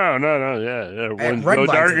 right? No, no, no. Yeah, yeah. At When red go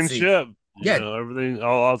lights dark at and sea. ship, Yeah, everything,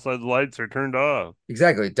 all outside the lights are turned off.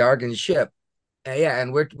 exactly. Dark and ship. Yeah,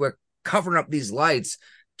 and we're covering up these lights,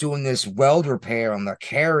 doing this weld repair on the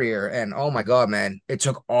carrier, and oh my god, man, it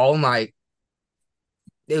took all night.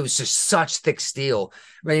 It was just such thick steel.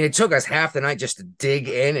 I mean, it took us half the night just to dig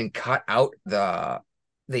in and cut out the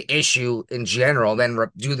issue in general, then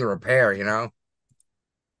do the repair.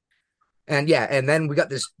 And yeah, and then we got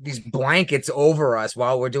these blankets over us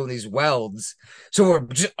while we're doing these welds. So we're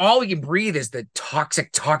just all we can breathe is the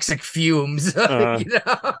toxic fumes, Uh, you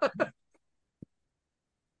know.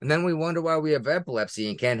 And then we wonder why we have epilepsy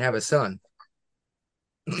and can't have a son.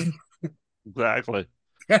 exactly.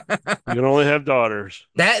 You can only have daughters,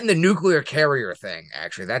 That and the nuclear carrier thing,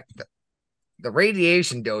 actually. That the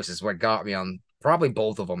radiation dose is what got me on probably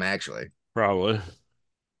both of them, actually. probably.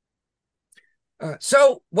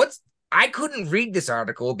 So what's I couldn't read this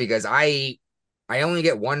article because I only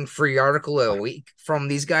get one free article a week from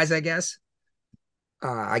these guys, I guess.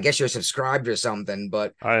 I guess you're subscribed or something,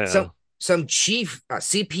 but I some am. some chief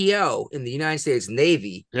CPO in the United States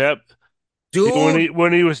Navy, Yep. When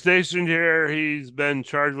dude. he was stationed here, he's been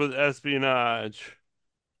charged with espionage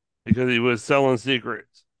because he was selling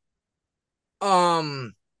secrets.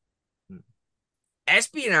 Um,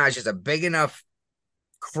 espionage is a big enough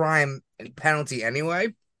crime and penalty anyway.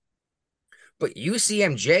 But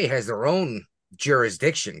UCMJ has their own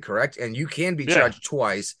jurisdiction, correct? And you can be Yeah. charged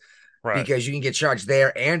twice Right. because you can get charged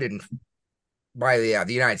there and in by the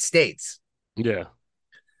United States. Yeah.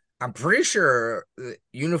 I'm pretty sure the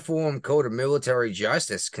Uniform Code of Military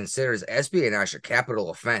Justice considers espionage a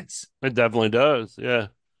capital offense. It definitely does. Yeah.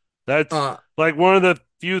 That's Uh, like one of the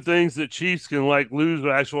few things that chiefs can like lose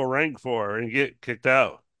actual rank for and get kicked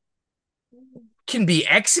out. can be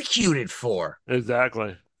executed for,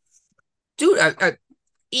 Exactly. dude.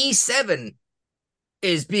 E7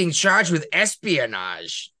 is being charged with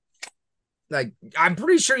espionage. Like, I'm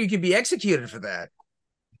pretty sure you can be executed for that.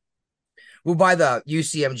 Well, by the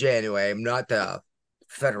UCMJ anyway, not the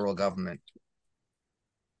federal government.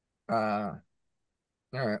 All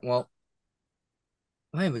right. Well,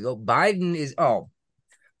 there we go. Biden's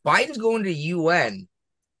going to the UN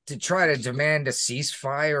to try to demand a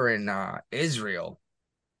ceasefire in Israel.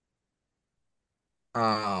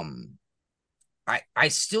 Um, I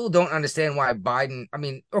still don't understand why Biden. I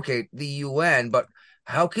mean, okay, the UN, but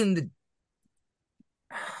how can the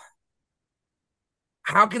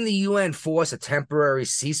how can the UN force a temporary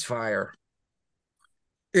ceasefire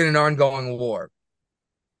in an ongoing war?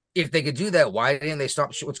 If they could do that, why didn't they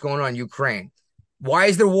stop what's going on in Ukraine? Why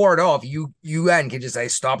is there war at all if UN can just say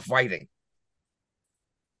stop fighting?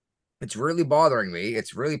 It's really bothering me.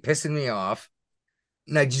 It's really pissing me off.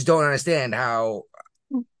 And I just don't understand how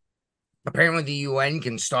apparently the UN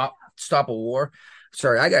can stop a war.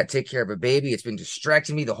 Sorry, I gotta take care of a baby. It's been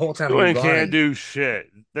distracting me the whole time you've UN gone. can't And do shit.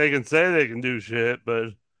 They can say they can do shit, but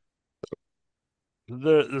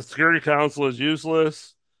the Security Council is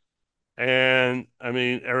useless. And I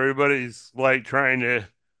mean, everybody's like trying to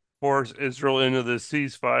force Israel into this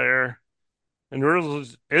ceasefire. And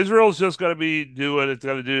Israel's just got to do what it's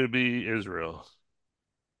got to do to be Israel.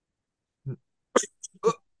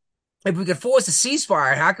 if we could force a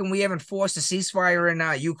ceasefire, how come we haven't forced a ceasefire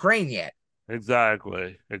in Ukraine yet?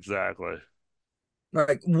 Exactly. Exactly.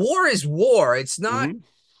 Like war is war. It's Hmm.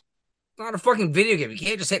 not a fucking video game. You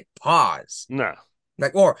can't just hit pause. No.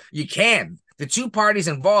 Like, or you can. The two parties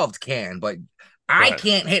involved can, but I Right.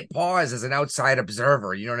 can't hit pause as an outside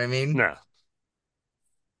observer. You know what I mean? No.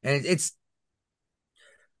 And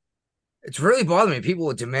it's really bothering me. People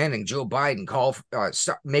are demanding Joe Biden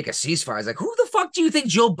make a ceasefire. It's like, who the fuck do you think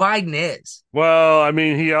Joe Biden is? Well, I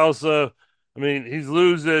mean, he's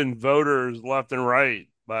losing voters left and right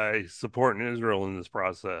by supporting Israel in this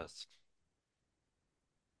process.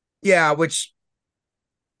 Yeah, which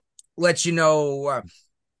lets you know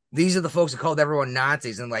these are the folks that called everyone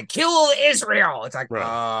Nazis and like kill Israel. It's like,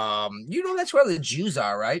 Right. that's where the Jews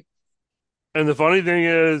are, right? And the funny thing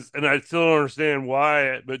is, and I still don't understand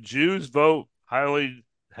why, but Jews vote heavily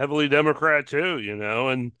Democrat too,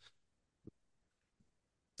 and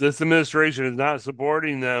this administration is not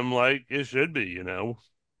supporting them like it should be.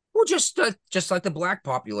 Well, just like the black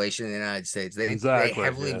population in the United States, they Exactly.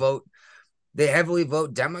 heavily Yeah.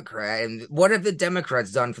 vote Democrat. And what have the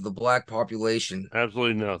Democrats done for the black population?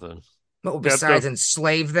 Absolutely nothing. Well, Kept besides up.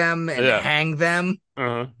 enslave them and Yeah. hang them.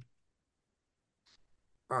 Uh-huh.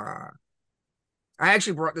 Uh, I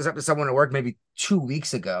actually brought this up to someone at work maybe 2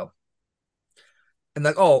 weeks ago. And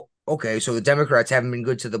like, oh, okay, so the Democrats haven't been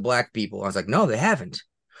good to the black people. I was like, no, they haven't.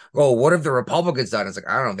 Oh, what have the Republicans done? It's like,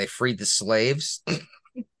 I don't know, they freed the slaves.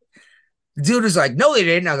 The dude is like, no, they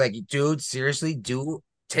didn't. I was like, dude, seriously, dude,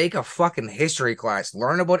 take a fucking history class.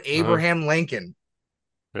 Learn about Uh-huh. Abraham Lincoln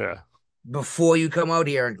Yeah. before you come out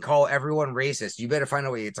here and call everyone racist. You better find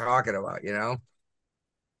out what you're talking about, you know?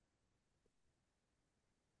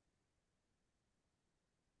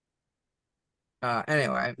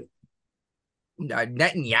 Anyway,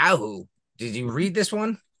 Netanyahu. Did you read this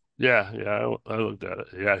one? Yeah. Yeah. I looked at it.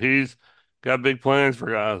 Yeah. He's got big plans for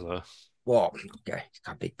Gaza. Well, okay, he's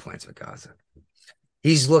got big plans for Gaza.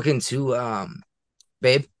 He's looking to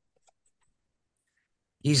babe,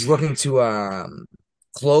 he's looking to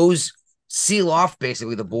close, seal off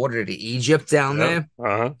basically the border to Egypt down Yeah.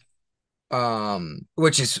 there. Uh-huh.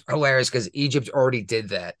 Which is hilarious because Egypt already did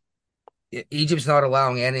that. Egypt's not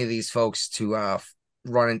allowing any of these folks to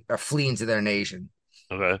flee into their nation.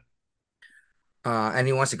 Okay. And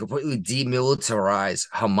he wants to completely demilitarize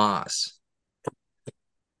Hamas.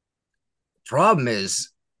 Problem is,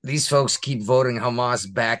 these folks keep voting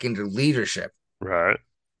Hamas back into leadership, Right.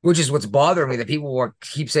 which is what's bothering me. That people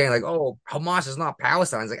keep saying like, "Oh, Hamas is not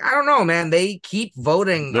Palestine." It's like, I don't know, man. They keep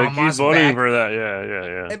voting They keep Hamas voting back, for that. Yeah.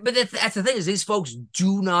 Yeah. Yeah. but that's the thing is these folks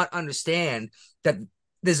do not understand that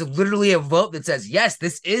there's literally a vote that says, "Yes,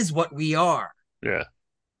 this is what we are." Yeah.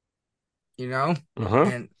 You know, Uh-huh.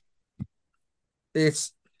 and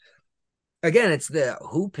it's again, it's the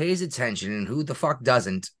who pays attention and who the fuck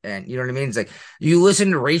doesn't, and you know what I mean. It's like you listen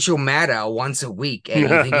to Rachel Maddow once a week, and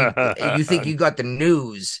you got the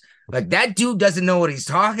news. Like that dude doesn't know what he's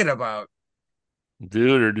talking about.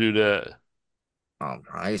 Dude or do that.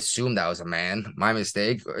 I assume that was a man. My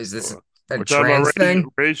mistake. Is this a We're talking about trans thing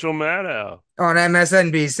Rachel Maddow. on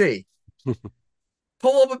MSNBC?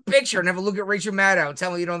 Pull up a picture and have a look at Rachel Maddow and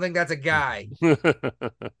tell me you don't think that's a guy.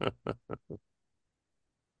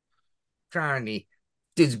 Trying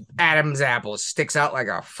dude's Adam's apple sticks out like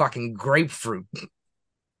a fucking grapefruit.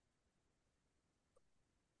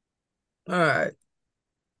 All right.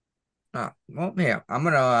 Well, yeah, I'm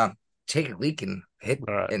gonna take a leak and hit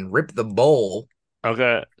All right. and rip the bowl.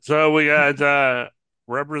 Okay. So we got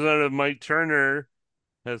Representative Mike Turner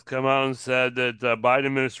has come out and said that the Biden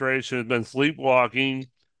administration has been sleepwalking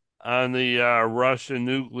on the Russian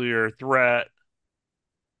nuclear threat.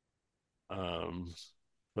 Um,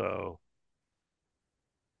 so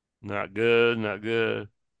not good, not good.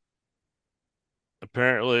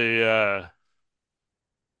 Apparently,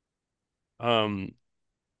 um,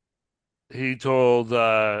 he told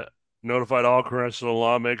notified all congressional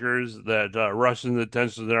lawmakers that Russian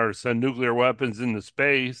intentions are to send nuclear weapons into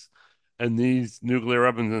space, and these nuclear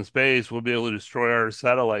weapons in space will be able to destroy our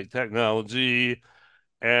satellite technology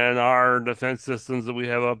and our defense systems that we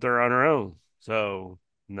have up there on our own. So,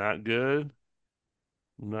 not good,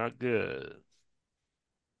 not good.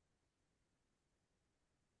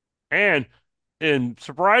 And in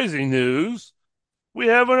surprising news, we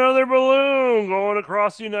have another balloon going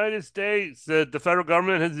across the United States that the federal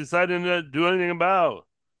government has decided to do anything about.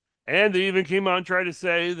 And they even came out and tried to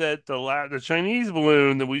say that the Chinese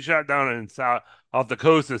balloon that we shot down in south off the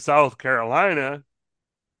coast of South Carolina,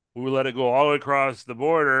 we let it go all the way across the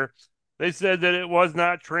border. They said that it was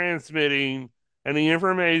not transmitting any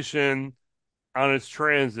information on its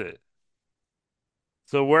transit.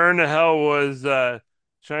 So where in the hell was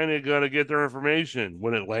China going to get their information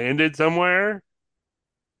when it landed somewhere?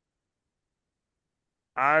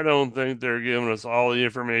 I don't think they're giving us all the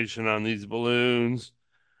information on these balloons.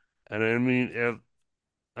 And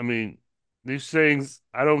I mean, these things,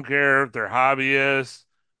 I don't care if they're hobbyists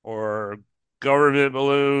or government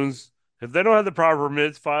balloons. If they don't have the proper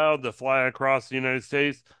permits filed to fly across the United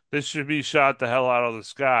States, this should be shot the hell out of the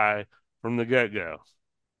sky from the get-go.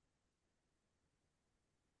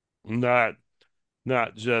 Not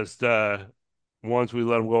not just once we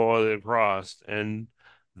let them go all the way across and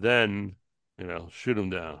then, shoot them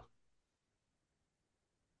down.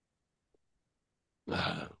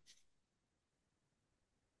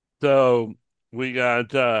 So we got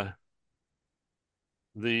the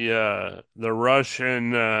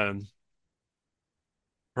Russian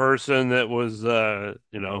person that was,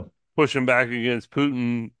 pushing back against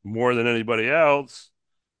Putin more than anybody else,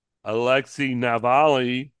 Alexei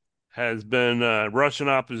Navalny, has been Russian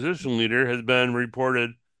opposition leader, has been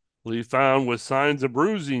reportedly found with signs of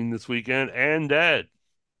bruising this weekend and dead.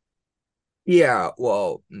 Yeah,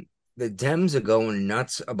 well, the Dems are going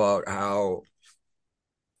nuts about how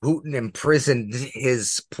Putin imprisoned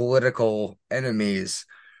his political enemies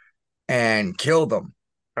and killed them.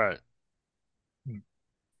 Right.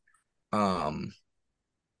 Um,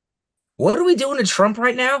 what are we doing to Trump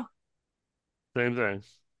right now? Same thing.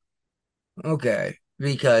 Okay,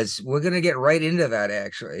 because we're gonna get right into that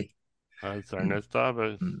actually. That's our next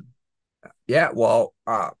topic. Yeah, well,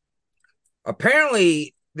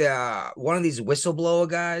 apparently the one of these whistleblower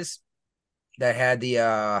guys that had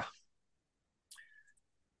the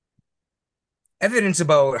evidence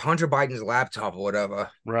about Hunter Biden's laptop or whatever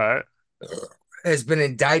Right. has been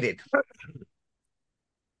indicted.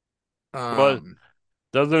 But Um,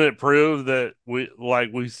 doesn't it prove that like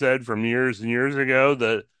we said from years and years ago,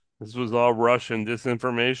 that this was all Russian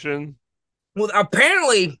disinformation? well,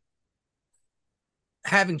 apparently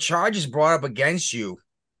having charges brought up against you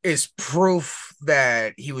is proof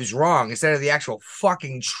that he was wrong instead of the actual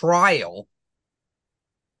fucking trial.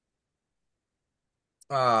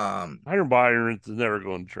 Hunter Biden is never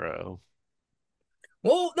going to trial.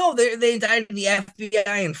 Well, no, they indicted the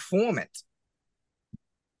FBI informant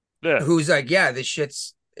Yeah. who's like, yeah, this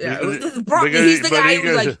shit's yeah. He's Because, the but guy he who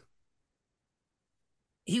was like, goes,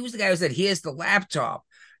 he was the guy who said, "Here's the laptop."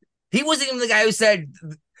 He wasn't even the guy who said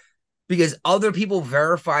because other people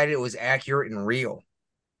verified it was accurate and real.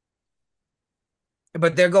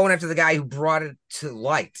 But they're going after the guy who brought it to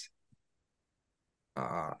light.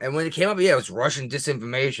 And when it came up, yeah, it was Russian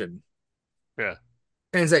disinformation. yeah.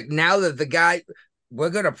 And it's like now that the guy, we're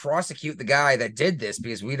gonna prosecute the guy that did this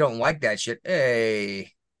because we don't like that shit.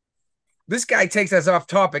 Hey, this guy takes us off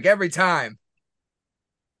topic every time.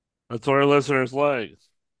 That's what our listeners like.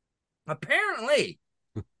 Apparently,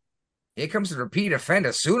 here comes the repeat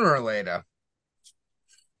offender sooner or later.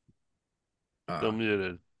 Still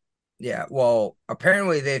muted. Yeah, well,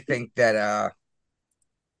 apparently they think that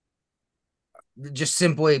just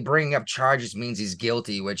simply bringing up charges means he's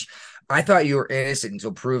guilty, which I thought you were innocent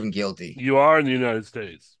until proven guilty. You are in the United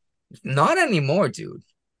States. Not anymore, dude.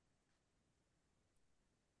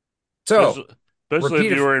 So, Especially if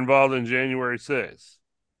repeat you of were involved in January 6th.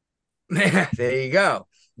 there you go.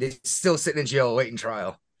 They're still sitting in jail waiting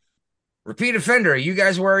trial. Repeat offender, are you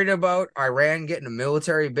guys worried about Iran getting a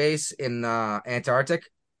military base in Antarctic?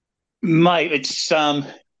 Mate, it's a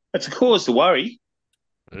cause to worry.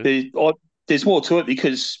 Eh? There's more to it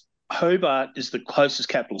because Hobart is the closest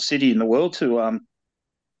capital city in the world to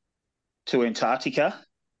Antarctica.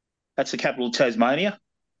 That's the capital of Tasmania.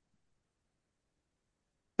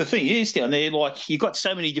 The thing is, down there, like you've got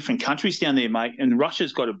so many different countries down there, mate, and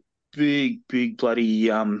Russia's got a big bloody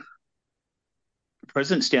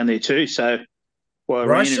presence down there too. So, well,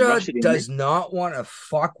 Iran and Russia Russia down there. does not want to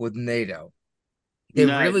fuck with NATO. They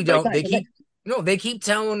No, really they don't. don't. They keep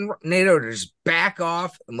telling NATO to just back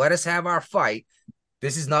off and let us have our fight.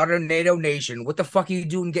 This is not a NATO nation. What the fuck are you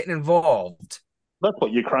doing getting involved? That's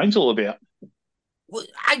what Ukraine's all about. Well,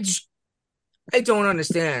 I don't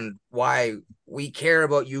understand why we care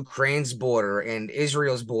about Ukraine's border and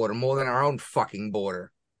Israel's border more than our own fucking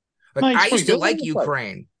border. Like Mate, I it's used to rebuilding like the place.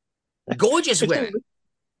 Ukraine. Gorgeous It's all, women.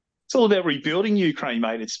 it's all about rebuilding Ukraine,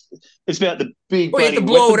 mate. It's about the big We have bloody to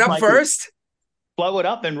blow it weapons up makers. first. Blow it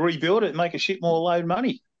up, then rebuild it, and make a shit more load of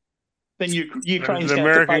money. Then There's Ukraine's going to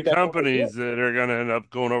have to pay American back all companies that are going to end up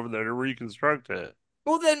going over there to reconstruct it.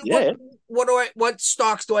 Well, then Yeah, what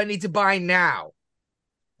stocks do I need to buy now?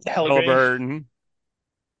 Halliburton, Halliburton.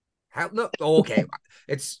 How no? Oh, okay,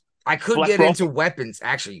 I could get BlackRock. into weapons.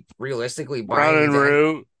 Actually, realistically, Brown buying and into.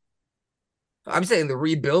 Root. I'm saying the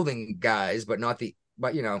rebuilding guys, but not the.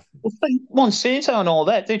 But Monsanto and all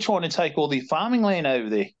that. They're trying to take all the farming land over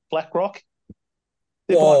there. BlackRock.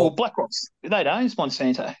 BlackRock's they owns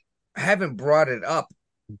Monsanto. I haven't brought it up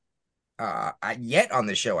yet on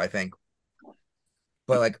the show. I think,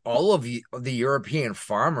 but like all of the European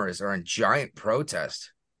farmers are in giant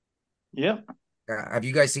protest. Yep. Have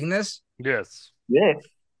you guys seen this? Yes. Yeah.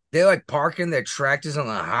 They're like parking their tractors on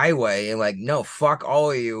the highway and like, no, fuck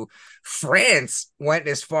all of you. France went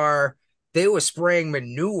as far, they were spraying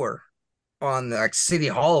manure on the like city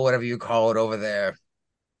hall or whatever you call it over there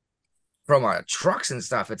from trucks and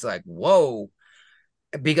stuff. It's like, whoa.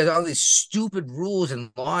 Because all these stupid rules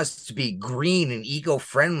and laws to be green and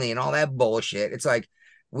eco-friendly and all that bullshit. It's like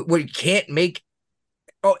we can't make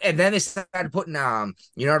Oh, and then they started putting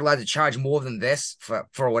you're not allowed to charge more than this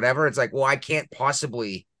for whatever. It's like, well, I can't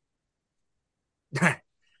possibly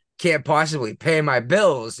pay my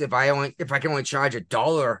bills if I can only charge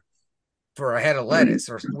 $1 for a head of lettuce,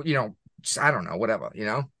 or I don't know, whatever.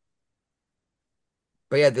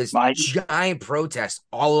 But yeah, there's Mate, giant protests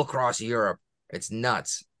all across Europe. It's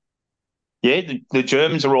nuts. yeah, the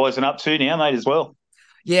Germans are rising up too now, mate, as well.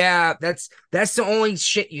 Yeah, that's the only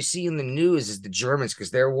shit you see in the news is the Germans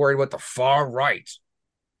because they're worried about the far right.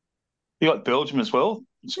 You got Belgium as well.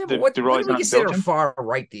 Yeah, but The, what the do rising we up in consider Belgium. far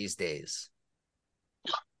right these days?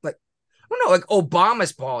 Like, I don't know, like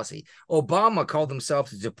Obama's policy. Obama called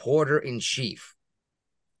himself the deporter in chief.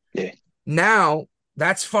 Yeah. Now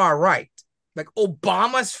that's far right. Like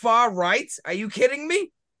Obama's far right? Are you kidding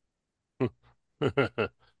me?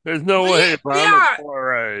 There's no way Obama's Yeah. far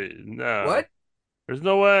right. No, What? there's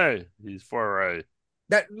no way he's far right.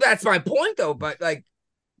 That's my point though. But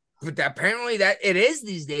apparently that it is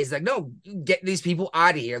these days. Like, no, get these people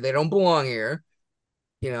out of here. They don't belong here.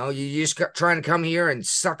 You're just trying to come here and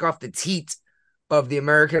suck off the teat of the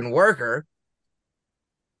American worker.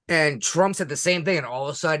 And Trump said the same thing, and all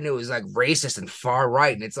of a sudden it was like racist and far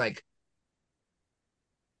right. And it's like,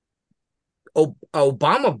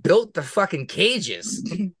 Obama built the fucking cages,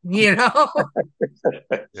 Yeah.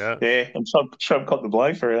 Yeah, and Trump got the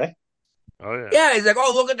blow for it. Eh? Oh yeah. Yeah, he's like,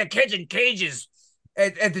 oh, look at the kids in cages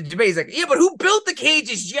at the debate. He's like, yeah, but who built the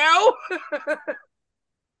cages, Joe?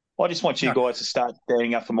 I just want you guys to start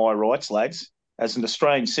standing up for my rights, lads. As an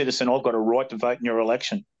Australian citizen, I've got a right to vote in your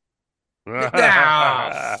election.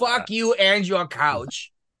 Fuck you and your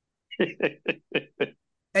couch.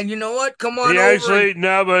 And you know what? Come on He over. actually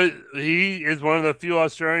no, but he is one of the few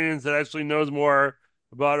Australians that actually knows more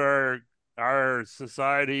about our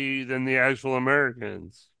society than the actual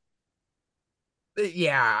Americans.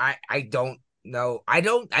 Yeah, I don't know. I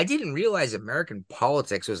didn't realize American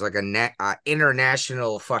politics was like a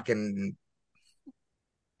international fucking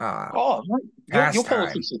Oh, mate, your pastime.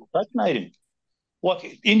 politics is fascinating.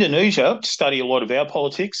 Like Indonesia, study a lot of our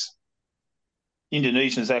politics.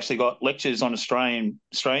 Indonesians actually got lectures on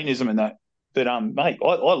Australianism and that. But mate,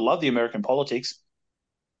 I love the American politics.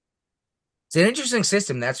 It's an interesting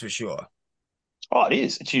system, that's for sure. Oh, it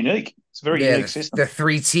is. It's unique. It's a very Yeah, unique system. the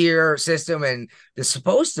 3-tier system, and they're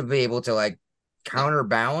supposed to be able to like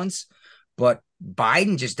counterbalance, but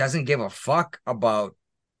Biden just doesn't give a fuck about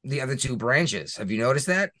the other two branches. Have you noticed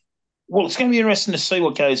that? Well, it's going to be interesting to see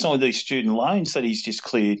what goes on with these student loans that he's just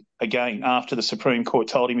cleared again after the Supreme Court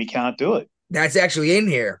told him he can't do it. That's actually in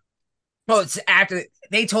here. Oh, it's after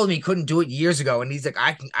they told me he couldn't do it years ago, and he's like,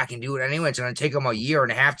 I can do it anyway. It's gonna take him a year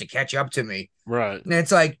and a half to catch up to me. Right. And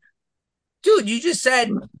it's like, dude, you just said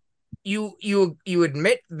you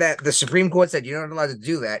admit that the Supreme Court said you're not allowed to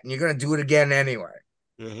do that, and you're gonna do it again anyway.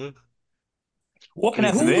 Mm-hmm. What can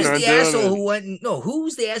happen Who was there? the asshole who went? No, who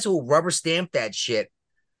was the asshole who rubber stamped that shit,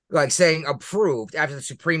 like saying approved after the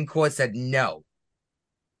Supreme Court said no?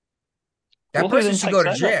 That person should go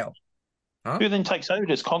to jail. Huh? Who then takes over?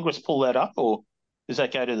 Does Congress pull that up, or does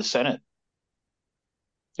that go to the Senate?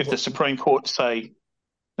 If the Supreme Court say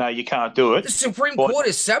no, you can't do it. The Supreme Court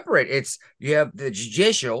is separate. You have the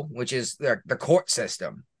judicial, which is the court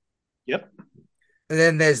system. Yep. And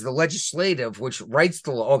then there's the legislative, which writes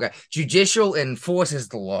the law. Okay, judicial enforces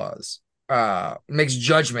the laws, makes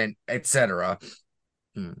judgment, etc.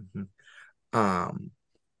 Mm-hmm.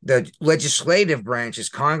 The legislative branches,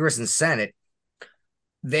 Congress and Senate,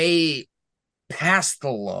 they pass the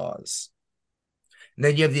laws. And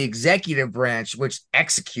then you have the executive branch, which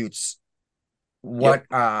executes what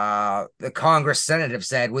the Congress, Senate have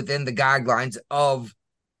said within the guidelines of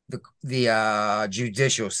the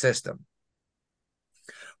judicial system.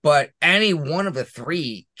 But any one of the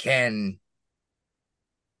three can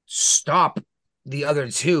stop the other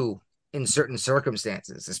two in certain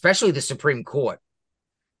circumstances, especially the Supreme Court.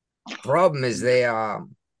 Problem is they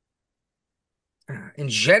in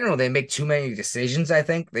general they make too many decisions. I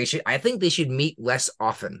think they should meet less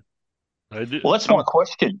often. I do. Well, that's my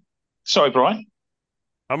question. Sorry, Brian.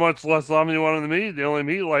 How much less time do you want them to meet? They only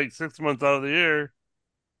meet like 6 months out of the year.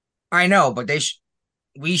 I know, but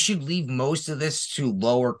we should leave most of this to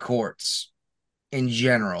lower courts in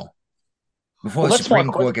general before the Supreme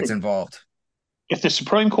Court gets involved. If the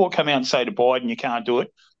Supreme Court come out and say to Biden, you can't do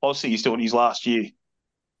it, obviously he's doing his last year.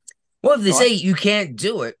 Well, if they say you can't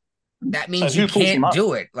do it, that means you can't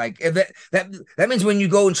do it. Like if that means when you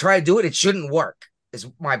go and try to do it, it shouldn't work. Is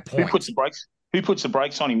my point. Who puts the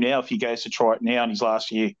brakes on him now if he goes to try it now in his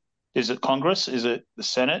last year? Is it Congress? Is it the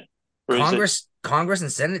Senate? Congress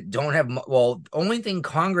and Senate don't have. Well, the only thing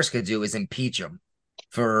Congress could do is impeach him.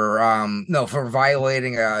 for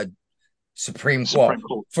violating a Supreme Court.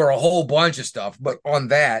 for a whole bunch of stuff, but on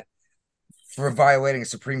that, for violating a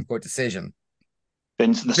Supreme Court decision,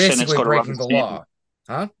 Then the Senate's basically got to rubber breaking the stamp law.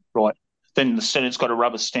 Huh? right. Then the Senate's got to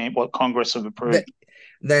rubber stamp what Congress have approved.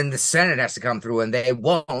 Then the Senate has to come through, and they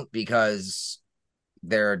won't because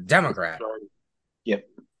they're Democrat. Yep.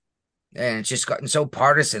 And it's just gotten so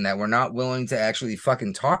partisan that we're not willing to actually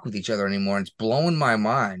fucking talk with each other anymore. It's blowing my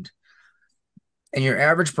mind. And your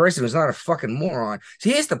average person is not a fucking moron.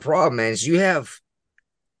 See, here's the problem, man, is you have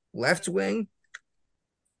left wing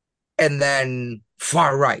and then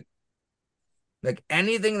far right. Like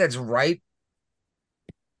anything that's right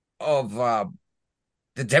of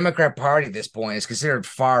the Democrat Party at this point is considered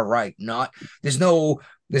far right. Not there's no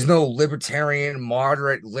libertarian,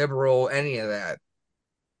 moderate, liberal, any of that.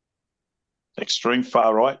 Extreme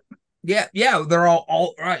far right. Yeah, they're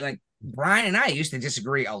all right. Like Brian and I used to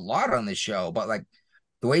disagree a lot on this show, but like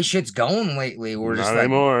the way shit's going lately, we're just Not like,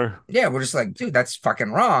 anymore. yeah, we're just like, dude, that's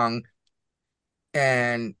fucking wrong.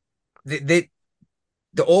 And the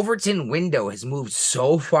Overton window has moved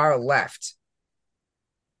so far left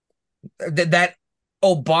that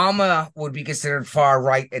Obama would be considered far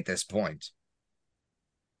right at this point.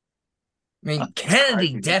 I mean, That's Kennedy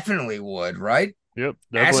crazy. definitely would, right? Yep,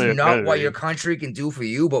 Ask definitely a not what Kennedy. your country can do for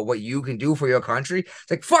you, but what you can do for your country.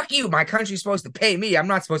 It's like, fuck you. My country's supposed to pay me. I'm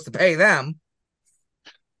not supposed to pay them.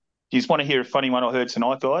 Do you just want to hear a funny one I heard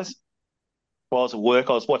tonight, guys? While I was at work,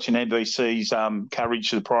 I was watching NBC's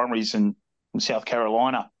coverage of the primaries in South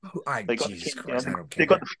Carolina. They got Jesus the Christ, I countdown. don't They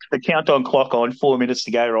care. got the countdown clock on, 4 minutes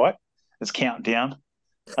to go, right? It's counting down.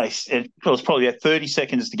 It was probably about 30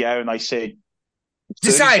 seconds to go, and they said,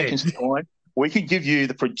 30 Decided. seconds time, we can give you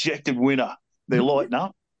the projected winner. They're lighting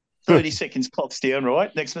up. 30 seconds clock's down,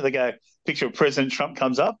 right? Next minute they go, picture of President Trump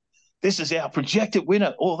comes up. This is our projected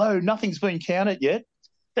winner, although nothing's been counted yet.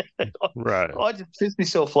 Right. I just pissed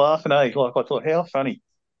myself laughing, eh? Like I thought, how funny.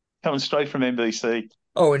 Coming straight from NBC.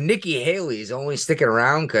 Oh, and Nikki Haley is only sticking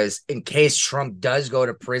around because in case Trump does go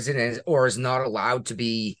to prison or is not allowed to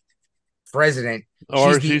be president,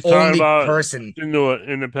 Or she's she's the talking only about person. into an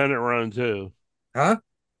independent run too. Huh?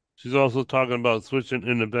 She's also talking about switching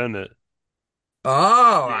independent.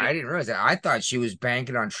 Oh, I didn't realize that. I thought she was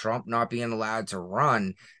banking on Trump not being allowed to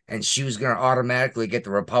run, and she was going to automatically get the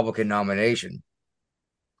Republican nomination.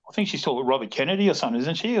 I think she's talking with Robert Kennedy or something,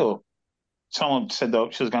 isn't she? Or someone said that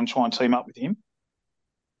she was going to try and team up with him.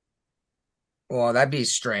 Well, that'd be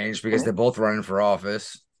strange because they're both running for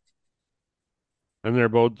office. And they're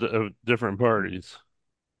both different parties.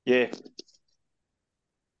 Yeah.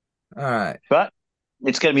 All right. But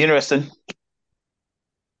it's going to be interesting.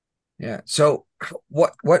 Yeah. So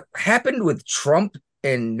what happened with Trump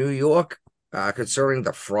in New York concerning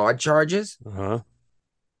the fraud charges? Uh-huh.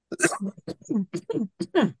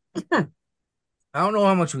 I don't know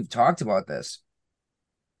how much we've talked about this,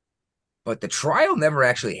 but the trial never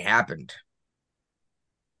actually happened.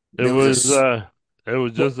 It There was a it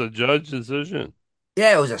was just a judge decision.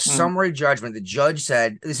 yeah, it was a summary judgment. The judge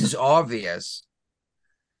said this is obvious.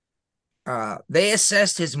 They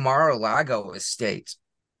assessed his Mar-a-Lago estate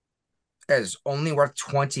as only worth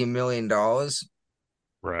 $20 million.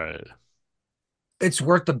 Right. It's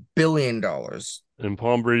worth $1 billion. In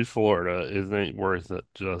Palm Breeze, Florida, isn't worth it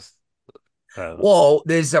just that. Well,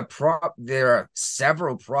 there are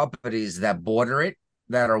several properties that border it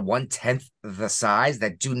that are 1/10 the size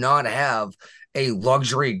that do not have a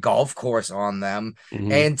luxury golf course on them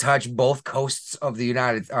and touch both coasts of the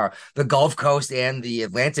Gulf Coast and the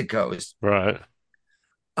Atlantic coast. Right.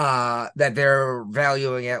 That they're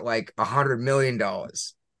valuing at like $100 million.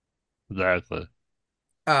 Exactly.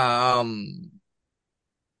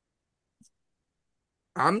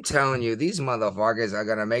 I'm telling you, these motherfuckers are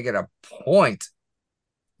gonna make it a point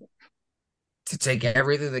to take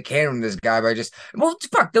everything they can from this guy by just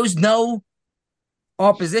fuck. There was no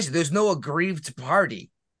opposition. There's no aggrieved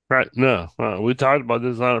party. Right. No. We talked about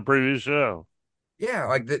this on a previous show. Yeah,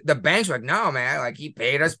 like the banks were like, no, man, like he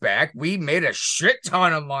paid us back. We made a shit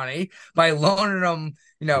ton of money by loaning him,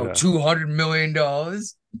 $200 million.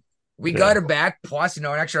 We got it back, plus, an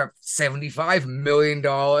extra $75 million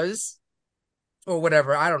or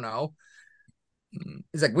whatever. I don't know.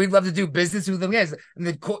 He's like, we'd love to do business with them. Yes. And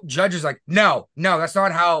the judge is like, no, that's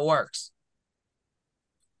not how it works.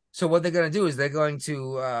 So what they're going to do is they're going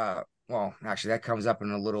to, well, actually, that comes up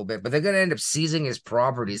in a little bit, but they're going to end up seizing his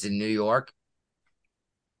properties in New York.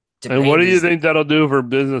 And what do you think that'll do for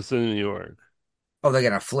business in New York? Oh, they're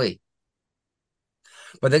going to flee.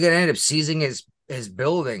 But they're going to end up seizing his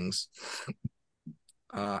buildings,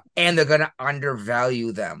 and they're going to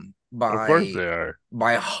undervalue them Of course by they are.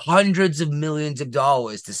 hundreds of millions of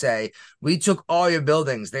dollars to say, we took all your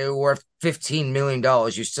buildings. They were worth $15 million.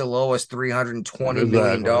 You still owe us $320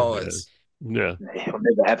 million. Exactly. Yeah. It'll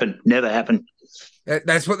never happen. Never happen.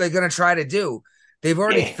 That's what they're going to try to do. They've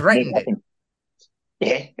already Yeah, never threatened it. happen.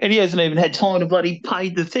 Yeah, and he hasn't even had time to bloody pay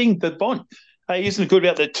the bond. Hey, isn't it good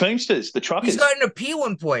about the Teamsters, the truckers? He's got an appeal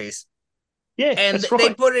in place. Yeah, And that's right.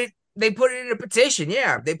 they put it in a petition.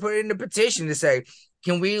 Yeah, they put it in a petition to say,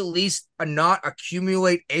 can we at least not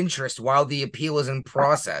accumulate interest while the appeal is in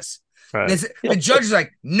process? Right. The judge is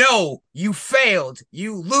like, no, you failed.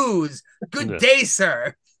 You lose. Good Yeah. day,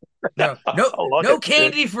 sir. No, no, I like no it.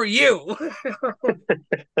 candy for you.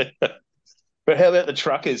 But how about the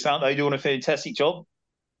truckers? Aren't they doing a fantastic job?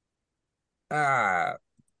 Uh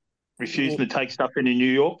Refusing to take stuff into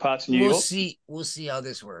New York, parts of New York. We'll see how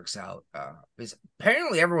this works out. Because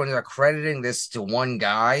apparently everyone's accrediting this to one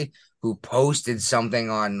guy who posted something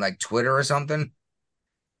on like Twitter or something.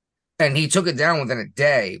 And he took it down within a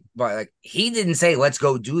day, but like he didn't say let's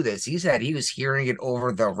go do this. He said he was hearing it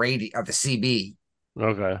over the radio of the CB.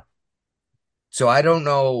 Okay. So I don't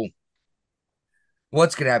know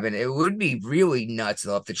what's gonna happen. It would be really nuts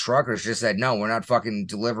though if the truckers just said no, we're not fucking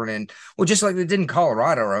delivering in. Well, just like they did in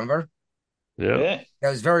Colorado, remember? Yeah. Yeah. That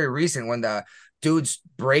was very recent when the dude's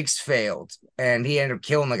brakes failed and he ended up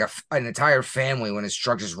killing like an entire family when his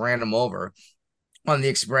truck just ran him over on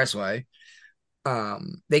the expressway.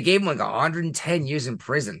 They gave him like 110 years in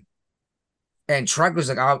prison. And Truck was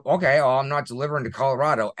like, oh, okay, well, I'm not delivering to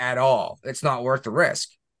Colorado at all. It's not worth the risk.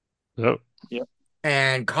 Yep. Yep.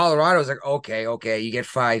 And Colorado was like, okay, you get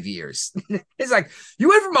 5 years. It's like, you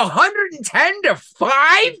went from 110 to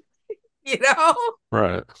 5? You know?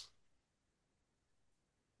 Right.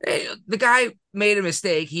 The guy made a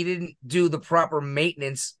mistake. He didn't do the proper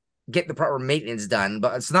maintenance, get the proper maintenance done.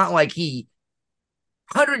 But it's not like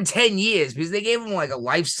 110 years because they gave him like a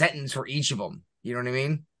life sentence for each of them. You know what I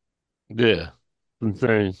mean? Yeah.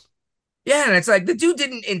 Insane. Yeah, and it's like the dude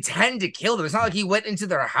didn't intend to kill them. It's not like he went into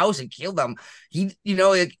their house and killed them. He,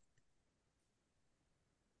 like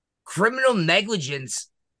criminal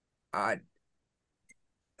negligence,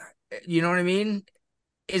 you know what I mean,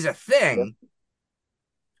 is a thing,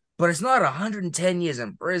 but it's not 110 years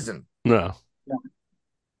in prison. No.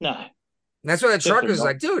 No. And that's why the trucker's not.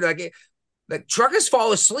 like, dude, like truckers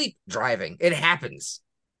fall asleep driving. It happens.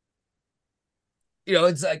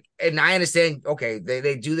 It's like, and I understand, okay,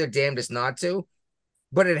 they do their damnedest not to,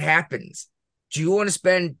 but it happens. Do you want to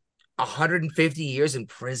spend 150 years in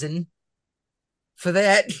prison for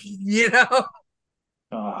that?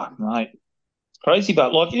 Oh, mate. It's crazy,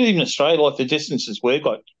 but like even in Australia, like the distances we've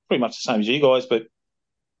got pretty much the same as you guys, but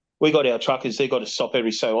we got our truckers, they've got to stop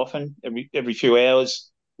every so often, every few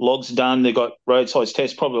hours. Logs done, they've got roadside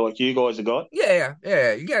tests, probably like you guys have got. Yeah.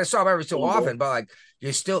 You got to stop every so often, but like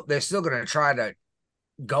they're still going to try to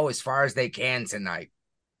go as far as they can tonight.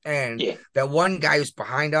 And that one guy who's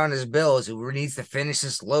behind on his bills who needs to finish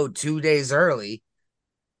this load 2 days early,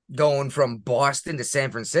 going from Boston to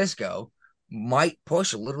San Francisco, might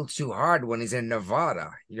push a little too hard when he's in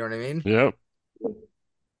Nevada. You know what I mean? Yep.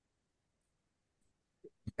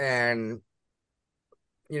 And,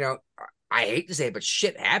 I hate to say it, but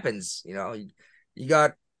shit happens. You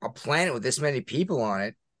got a planet with this many people on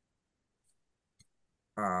it.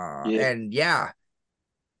 And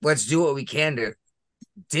let's do what we can to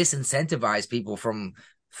disincentivize people from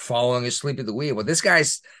falling asleep at the wheel. But this guy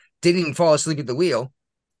didn't even fall asleep at the wheel.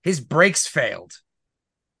 His brakes failed.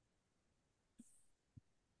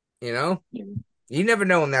 You never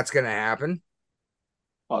know when that's going to happen.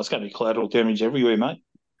 Oh, it's going to be collateral damage everywhere, mate.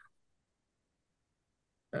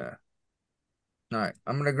 All right.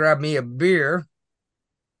 I'm going to grab me a beer.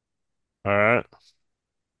 All right.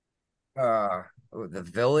 The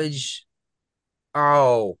Village.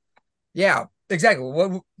 Oh, yeah, exactly.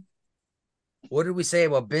 What did we say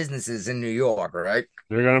about businesses in New York, right?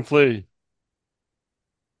 They're going to flee.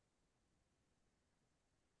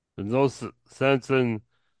 There's no sense in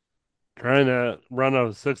trying to run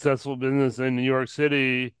a successful business in New York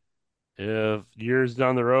City if years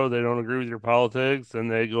down the road they don't agree with your politics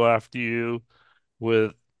and they go after you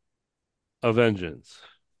with a vengeance.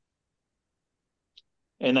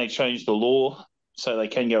 And they changed the law so they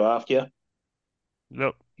can go after you.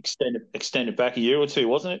 Yep. Extend it back a year or two,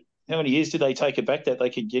 wasn't it? How many years did they take it back that they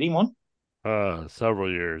could get him on? Several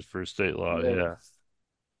years for state law, yeah.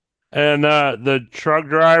 And the truck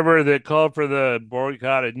driver that called for the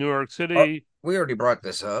boycott at New York City. We already brought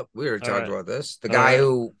this up. We already talked about this. The All guy right.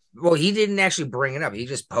 who, he didn't actually bring it up. He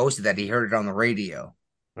just posted that he heard it on the radio.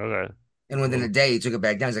 Okay. And within a day, he took it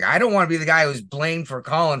back down. He's like, I don't want to be the guy who's blamed for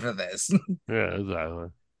calling for this. Yeah, exactly.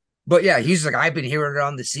 But yeah, he's like, I've been hearing it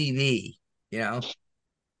on the CV. You know,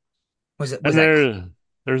 was And that?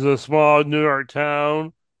 there's a small New York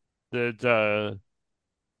town that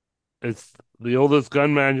it's the oldest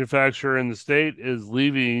gun manufacturer in the state is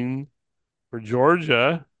leaving for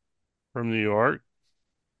Georgia from New York.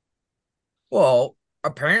 Well,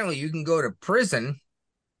 apparently you can go to prison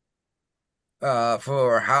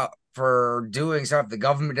for doing stuff the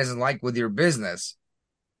government doesn't like with your business.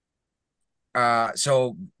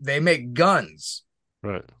 So they make guns.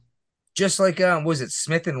 Right. Just like was it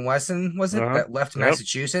Smith and Wesson, was it, Uh-huh. that left Yep.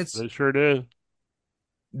 Massachusetts? They sure did.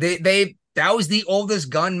 They that was the oldest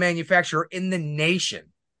gun manufacturer in the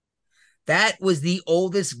nation. That was the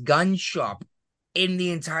oldest gun shop in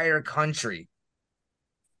the entire country.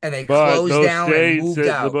 And they But closed down and moved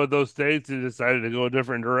out. those states they decided to go a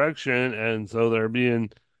different direction, and so they're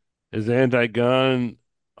being as anti-gun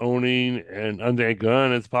owning and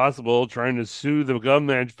anti-gun as possible, trying to sue the gun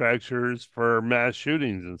manufacturers for mass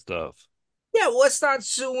shootings and stuff. Yeah, well, let's start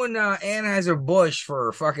suing Anheuser-Busch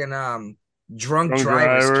for fucking drunk Drunk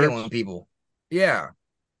drivers killing drivers. people. Yeah.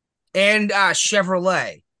 And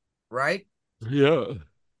Chevrolet, right? Yeah.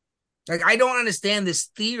 Like, I don't understand this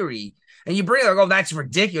theory. And you bring it like, oh, that's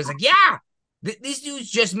ridiculous. Like, yeah, these dudes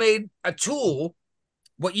just made a tool.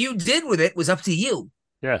 What you did with it was up to you.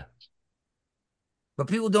 Yeah. But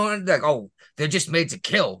people don't like, oh, they're just made to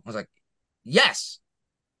kill. I was like, yes.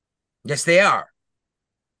 Yes, they are.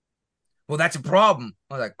 Well, that's a problem.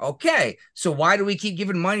 I was like, okay, so why do we keep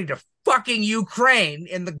giving money to fucking Ukraine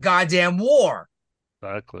in the goddamn war?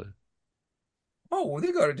 Exactly. Oh, well,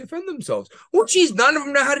 they got to defend themselves. Well, geez, none of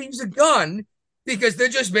them know how to use a gun because they're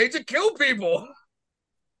just made to kill people.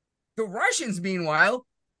 The Russians, meanwhile,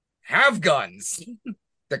 have guns.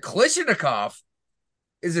 The Kalashnikov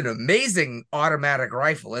is an amazing automatic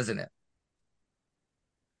rifle, isn't it?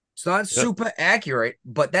 It's not Yep. super accurate,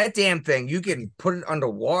 but that damn thing, you can put it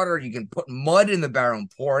underwater, you can put mud in the barrel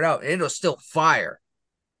and pour it out, and it'll still fire.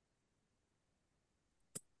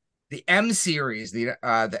 The M series,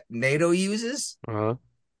 that NATO uses, Uh-huh.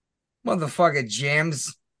 motherfucker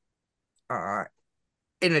jams uh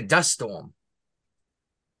in a dust storm.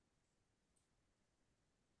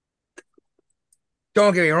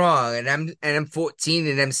 Don't get me wrong, an M14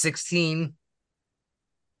 and M16,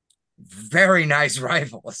 very nice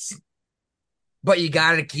rifles, but you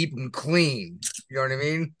got to keep them clean. You know what I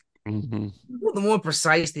mean? Mm-hmm. Well, the more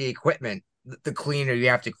precise the equipment, the cleaner you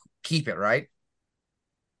have to keep it, right?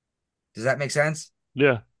 Does that make sense?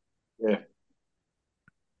 Yeah. Yeah.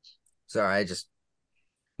 So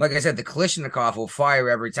like I said, the Kalashnikov will fire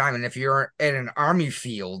every time. And if you're in an army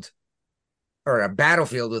field or a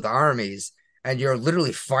battlefield with armies and you're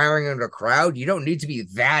literally firing into a crowd, you don't need to be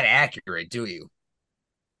that accurate, do you?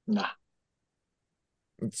 Nah.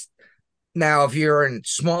 Now, if you're in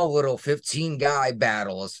small little 15 guy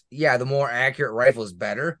battles, yeah, the more accurate rifle is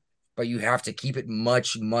better, but you have to keep it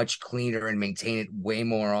much, much cleaner and maintain it way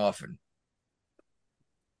more often.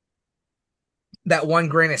 That one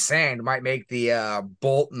grain of sand might make the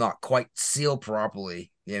bolt not quite seal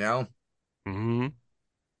properly, you know? Mm-hmm.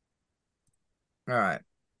 All right.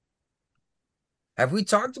 Have we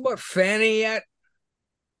talked about Fanny yet?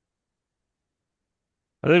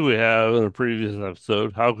 I think we have in a previous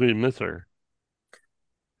episode. How could we miss her?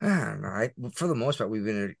 I don't know. For the most part, we've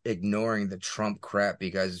been ignoring the Trump crap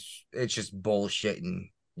because it's just bullshit, and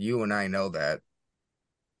you and I know that.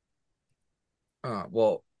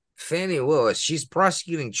 Well, Fannie Lewis, she's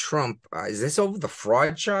prosecuting Trump. Is this over the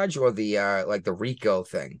fraud charge or the like the RICO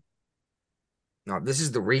thing? No, this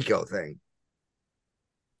is the RICO thing.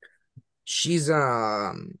 She's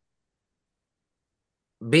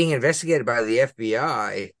being investigated by the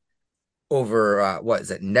FBI over what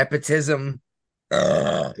is it? Nepotism,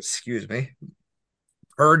 excuse me,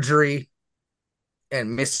 perjury,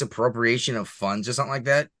 and misappropriation of funds or something like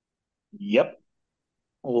that. Yep.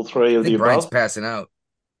 All three I of the think Brian's above. passing out.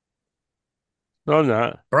 No, I'm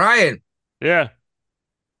not. Brian, Yeah.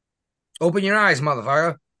 open your eyes,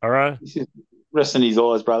 motherfucker. All right. Rest in his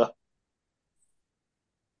eyes, brother.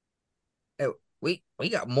 Hey, we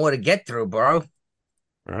got more to get through, bro.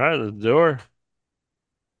 All right. Let's do her.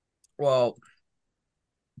 Well,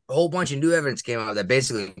 a whole bunch of new evidence came out that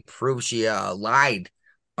basically proves she lied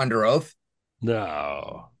under oath.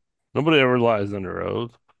 No. Nobody ever lies under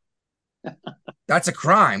oath. That's a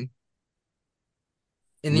crime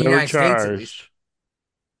in the Never United States, at least. charged.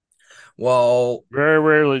 Well, Very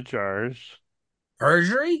rarely charged.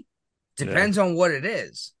 perjury Yeah. depends on what it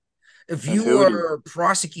is. If And you who it is. were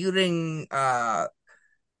prosecuting the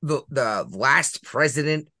last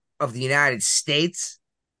president of the United States,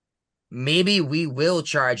 maybe we will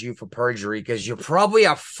charge you for perjury because you're probably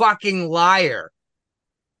a fucking liar.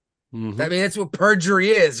 Mhm. I mean, that's what perjury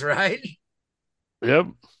is, right? Yep.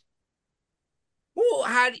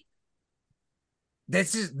 Well,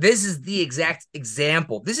 this is the exact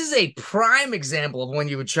example. This is a prime example of when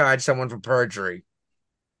you would charge someone for perjury.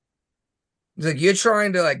 It's like you're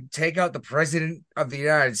trying to like take out the president of the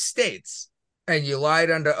United States and you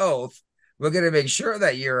lied under oath. We're gonna make sure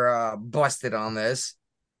that you're busted on this.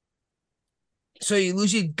 So you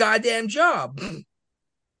lose your goddamn job.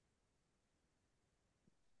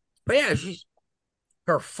 But yeah,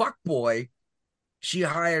 her fuck boy, she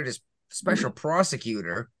hired a special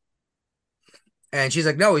prosecutor, and she's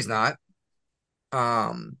like, no, he's not.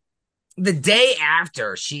 The day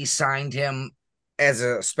after she signed him as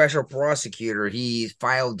a special prosecutor, he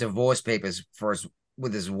filed divorce papers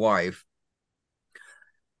with his wife.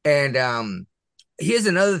 And here's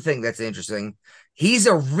another thing that's interesting. He's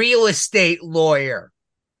a real estate lawyer.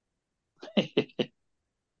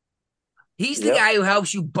 He's the Yep. guy who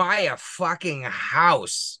helps you buy a fucking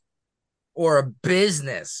house or a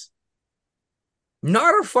business.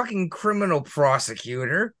 Not a fucking criminal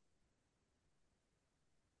prosecutor.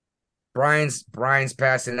 Brian's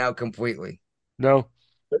passing out completely. No,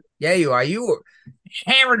 Yeah, you are. You were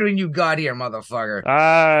hammered when you got here, motherfucker.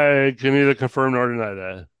 I can neither confirm nor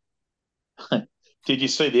deny that. Did you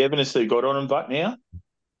see the evidence they got on him but now?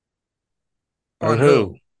 On On who?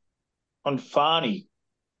 who? On Farney.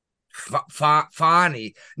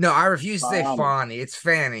 Fanny. No, I refuse to say Farney. Fanny. It's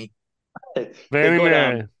Fanny. They Fannie got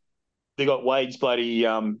Mae. they got Wade's bloody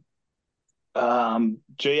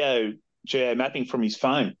geo mapping from his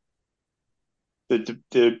phone.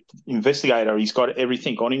 The investigator, he's got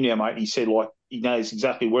everything on him now, mate. He said like he knows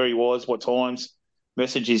exactly where he was, what times,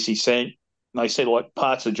 messages he sent. And they said like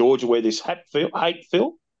parts of Georgia where this Hatfield, Hape,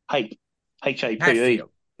 Hape, Hatfield.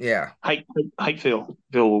 Yeah. Hateville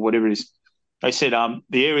or whatever it is. They said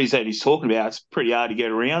the areas that he's talking about, it's pretty hard to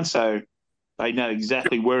get around, so they know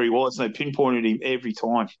exactly where he was and they pinpointed him every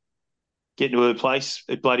time. Getting to her place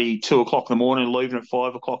at bloody 2 o'clock in the morning, leaving at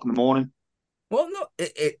 5 o'clock in the morning. Well, no,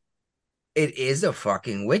 it is a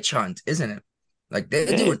fucking witch hunt, isn't it? Like they're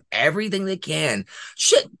Yeah. doing everything they can.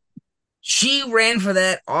 Shit. She ran for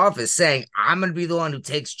that office saying, I'm gonna be the one who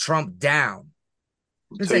takes Trump down.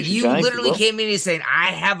 It's like Tisha you James as literally well. came in here saying,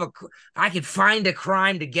 I could find a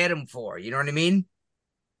crime to get him for. You know what I mean?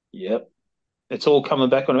 Yep. It's all coming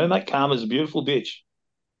back on her, mate. Karma's a beautiful bitch.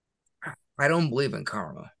 I don't believe in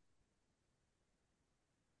karma.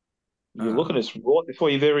 You're looking at us right before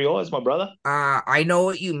your very eyes, my brother. I know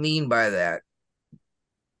what you mean by that.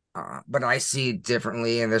 But I see it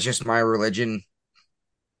differently, and that's just my religion.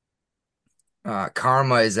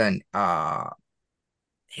 Karma is an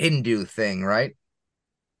Hindu thing, right?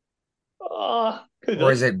 Could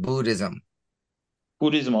Or is be. it Buddhism?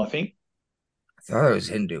 Buddhism, I think. I thought it was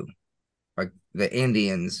Hindu, like the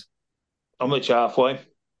Indians. I'll meet you halfway.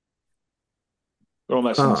 We're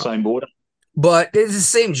almost on the same border. But it's the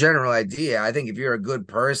same general idea. I think if you're a good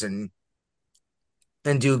person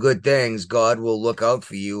and do good things, God will look out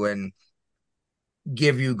for you and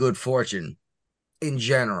give you good fortune in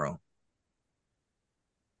general.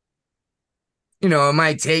 You know, it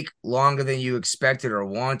might take longer than you expected or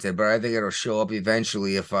wanted, but I think it'll show up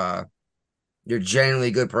eventually if you're genuinely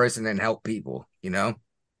a good person and help people, you know?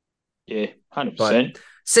 Yeah, But 100%.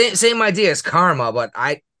 same idea as karma,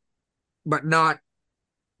 but not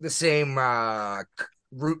the same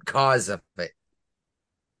root cause of it.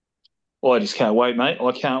 Well, I just can't wait, mate.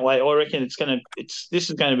 I can't wait. I reckon this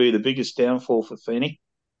is going to be the biggest downfall for Feeney.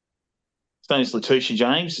 His name's Letitia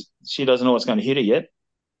James. She doesn't know what's going to hit her yet.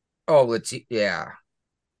 Oh, yeah.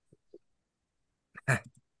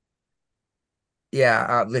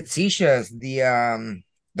 Yeah, Letitia's the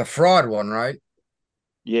fraud one, right?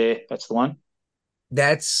 Yeah, that's the one.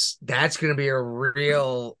 That's gonna be a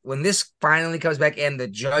real when this finally comes back and the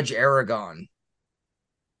Judge Aragon.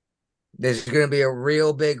 There's gonna be a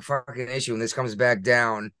real big fucking issue when this comes back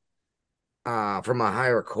down from a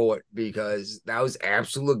higher court because that was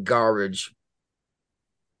absolute garbage.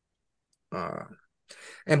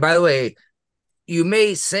 And by the way, you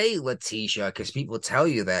may say Letitia because people tell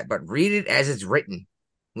you that, but read it as it's written.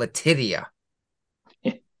 Letitia.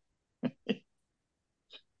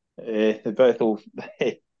 Yeah, they're both all.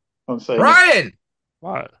 I'm saying, Brian!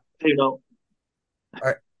 What? you know,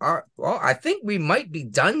 Well, I think we might be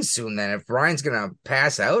done soon then if Brian's going to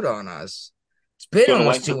pass out on us. It's been You wanna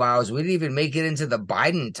almost wait 2 till- hours. We didn't even make it into the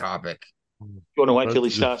Biden topic. you want to wait till he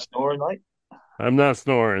starts snoring, mate? I'm not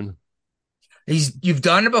snoring. You've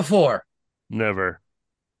done it before. Never.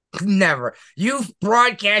 Never. You've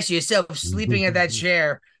broadcast yourself sleeping in that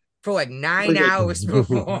chair for like 9 hours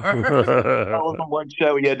before. That was the one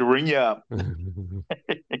show he had to ring you up.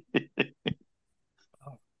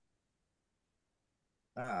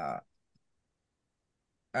 uh,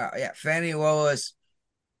 yeah, Fannie Willis.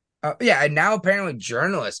 Yeah, and now apparently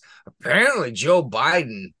journalists. Apparently Joe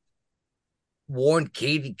Biden warned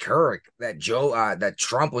Katie Couric that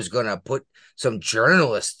Trump was gonna put some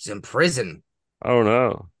journalists in prison. Oh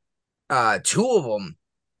no. Two of them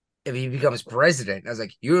if he becomes president. I was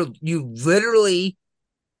like, you literally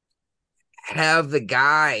have the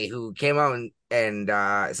guy who came out and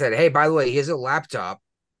said, hey, by the way, here's a laptop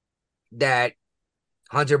that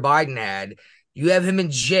Hunter Biden had. You have him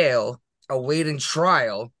in jail awaiting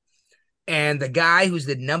trial. And the guy who's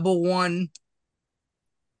the number one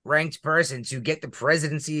ranked person to get the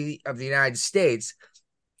presidency of the United States,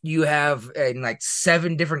 you have in like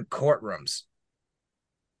 7 different courtrooms.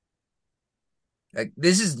 Like,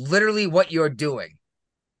 this is literally what you're doing.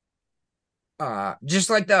 Just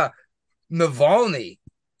like the Navalny.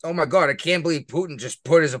 Oh my God, I can't believe Putin just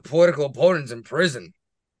put his political opponents in prison.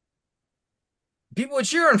 People are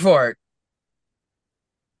cheering for it.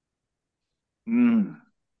 Not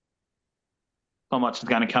much is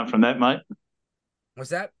going to come from that, mate. What's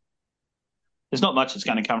that? There's not much that's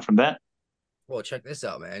going to come from that. Well, check this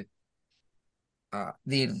out, man.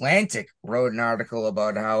 The Atlantic wrote an article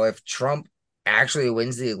about how if Trump actually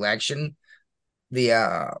wins the election,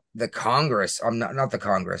 the Congress, not the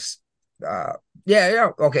Congress.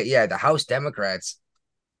 The House Democrats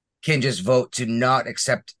can just vote to not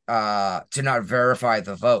verify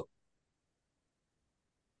the vote.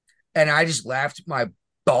 And I just laughed my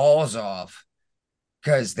balls off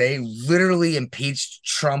because they literally impeached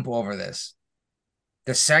Trump over this.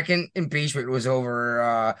 The second impeachment was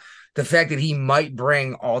over the fact that he might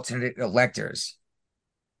bring alternate electors.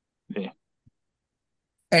 Yeah.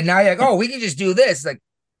 And now you're like, oh, we can just do this. Like,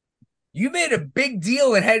 you made a big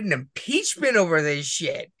deal and had an impeachment over this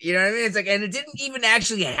shit. You know what I mean? It's like, and it didn't even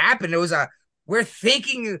actually happen. It was we're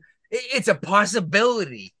thinking it's a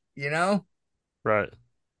possibility, you know? Right.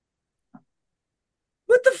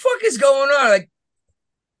 What the fuck is going on? Like,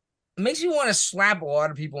 it makes me want to slap a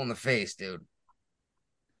lot of people in the face, dude.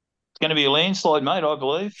 It's going to be a landslide, mate, I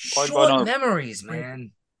believe. Short memories,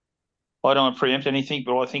 man. I don't want to preempt anything,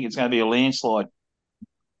 but I think it's going to be a landslide.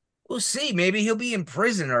 We'll see. Maybe he'll be in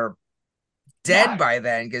prison or dead by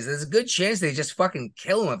then, because there's a good chance they just fucking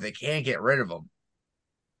kill him if they can't get rid of him.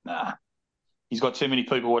 Nah. He's got too many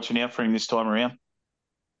people watching out for him this time around.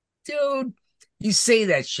 Dude, you say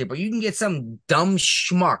that shit, but you can get some dumb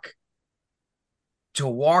schmuck to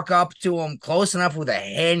walk up to him close enough with a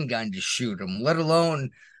handgun to shoot him, let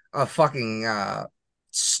alone a fucking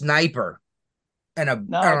sniper and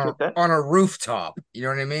on a rooftop. You know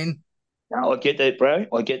what I mean? No, I get that, bro.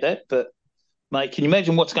 I get that. But, mate, can you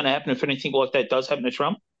imagine what's going to happen if anything like that does happen to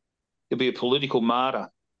Trump? He'll be a political martyr.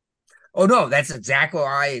 Oh, no, that's exactly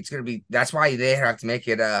why it's going to be. That's why they have to make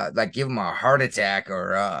it like give him a heart attack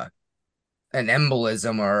or an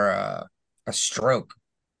embolism or a stroke.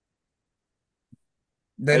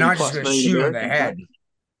 They're not just going to shoot him in the head.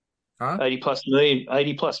 Huh? 80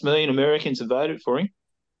 plus million Americans have voted for him.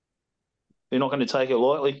 They're not going to take it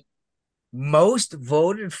lightly. Most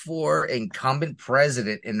voted for incumbent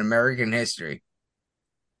president in American history.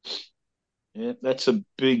 Yeah, that's a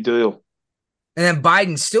big deal. And then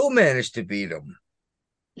Biden still managed to beat him.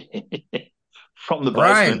 From the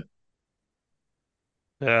basement.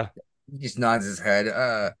 Yeah. He just nods his head.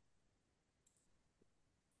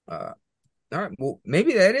 All right, well,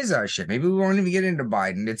 maybe that is our shit. Maybe we won't even get into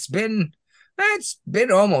Biden. It's been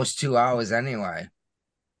almost 2 hours anyway.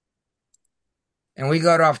 And we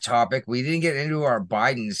got off topic. We didn't get into our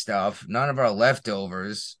Biden stuff. None of our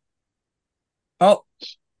leftovers. Oh,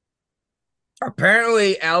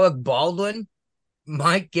 apparently Alec Baldwin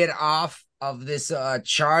might get off of this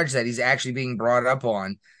charge that he's actually being brought up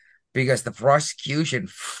on because the prosecution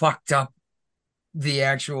fucked up the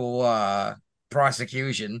actual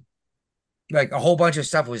prosecution. Like, a whole bunch of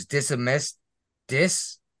stuff was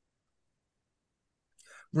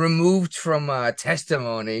removed from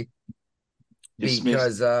testimony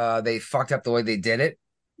because they fucked up the way they did it.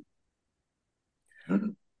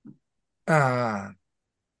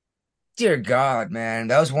 Dear God, man,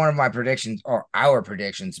 that was one of my predictions, or our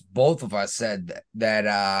predictions. Both of us said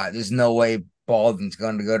that there's no way Baldwin's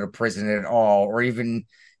going to go to prison at all, or even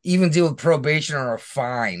deal with probation or a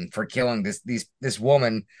fine for killing this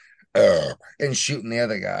woman and shooting the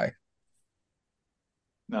other guy.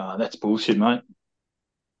 No, that's bullshit, mate.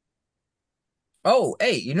 Oh,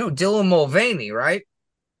 hey, you know Dylan Mulvaney, right?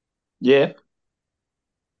 Yeah.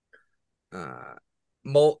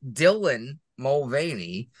 Dylan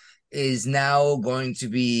Mulvaney is now going to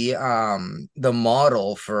be the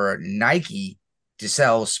model for Nike to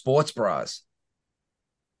sell sports bras.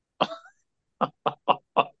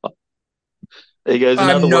 There goes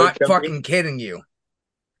another I'm word not company. fucking kidding you.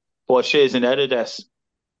 Buy shares in Adidas.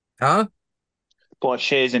 Huh? Buy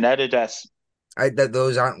shares in Adidas.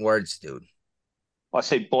 Those aren't words, dude. I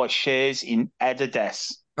said buy shares in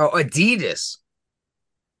Adidas. Oh, Adidas.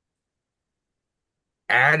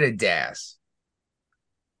 Adidas.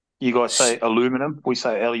 You guys say aluminum. We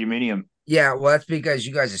say aluminium. Yeah, well, that's because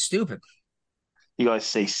you guys are stupid. You guys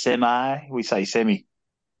say semi. We say semi.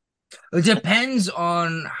 It depends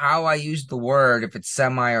on how I use the word, if it's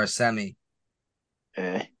semi or semi.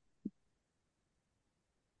 Yeah.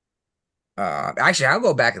 Actually, I'll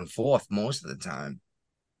go back and forth most of the time.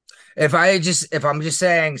 If I'm just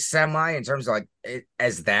saying semi in terms of like it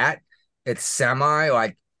as that, it's semi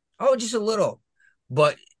like, oh, just a little,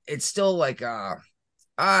 but it's still like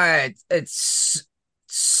it's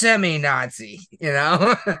semi-Nazi, you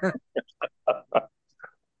know?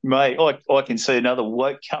 Mate, I can see another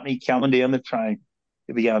woke company coming down the train.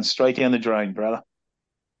 You'll be going straight down the drain, brother.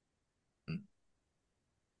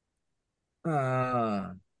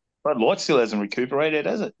 Uh But Light still hasn't recuperated,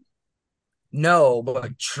 has it? no,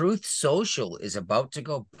 but Truth Social is about to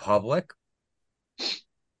go public.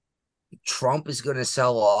 Trump is going to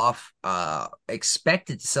sell off,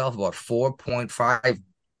 expected to sell off about $4.5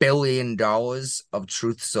 billion of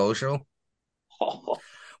Truth Social,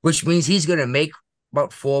 which means he's going to make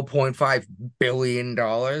about $4.5 billion.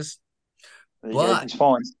 There you go. But It's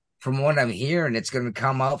fine. from what I'm hearing, it's going to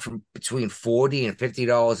come out from between $40 and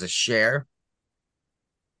 $50 a share.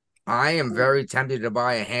 I am very tempted to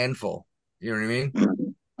buy a handful. You know what I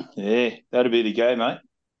mean? Yeah, that'll be the go, mate.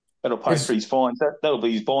 That'll pay It's for his fines. That'll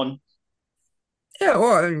be his bond. Yeah,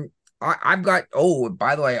 well, I've got. Oh,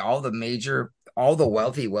 by the way, all the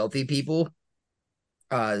wealthy people,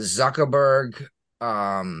 Zuckerberg,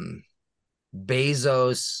 um,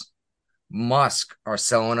 Bezos, Musk are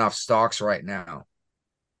selling off stocks right now,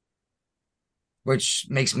 which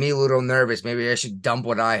makes me a little nervous. Maybe I should dump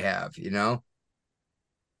what I have, you know?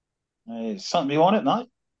 There's something behind it, mate.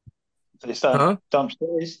 They're starting to Huh? dump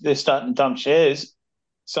shares. They're starting to dump shares.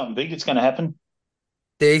 Something big that's going to happen.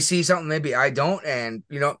 They see something maybe I don't, and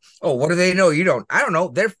oh, what do they know? You don't. I don't know.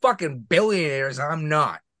 They're fucking billionaires. I'm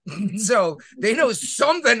not. So they know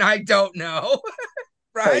something I don't know,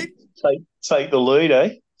 right? Take the lead,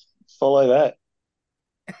 eh? Follow that.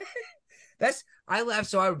 I laugh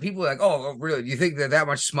so hard when people are like, "Oh, really? Do you think they're that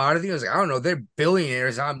much smarter than you?" I was like, "I don't know. They're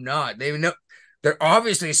billionaires. I'm not. They know they're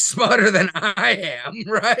obviously smarter than I am,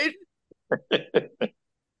 right?"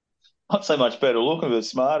 Not so much better looking, but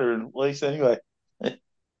smarter at least anyway.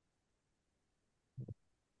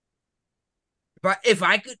 But if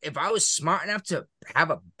I was smart enough to have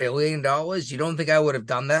 $1 billion, you don't think I would have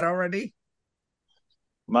done that already?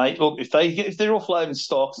 Mate, look, if they're offloading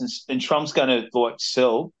stocks and Trump's going to like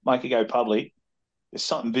sell, make it go public, there's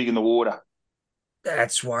something big in the water.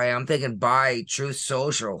 That's why I'm thinking buy Truth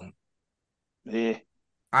Social. Yeah.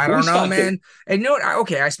 I We don't know, start getting man. And you know what?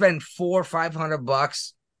 Okay, I spend 400 or 500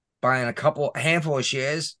 bucks buying a handful of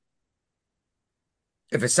shares.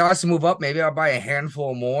 If it starts to move up, maybe I'll buy a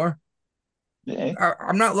handful more. yeah.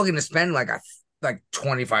 I'm not looking to spend like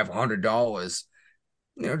 $2,500.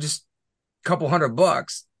 Just a couple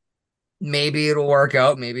 $100. Maybe it'll work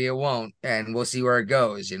out, maybe it won't, and we'll see where it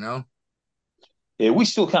goes. Yeah, we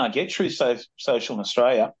still can't get True Social in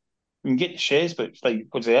Australia. We can get the shares, but they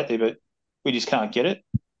put it out there, but we just can't get it.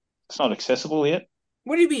 It's not accessible yet.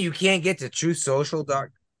 What do you mean you can't get to truthsocial.com?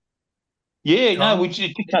 Yeah, no, we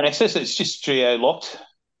just can't access it. It's just geo locked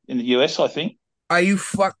in the US, I think. Are you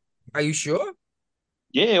fuck? Are you sure?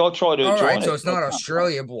 Yeah, I tried to All right, join so it. it's not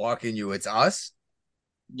Australia blocking you; it's us.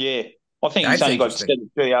 Yeah, I think he's That's only got interesting.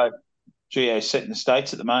 geo set in the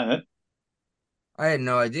States at the moment I had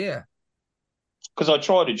no idea. because I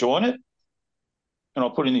tried to join it and I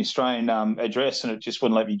put in the Australian address and it just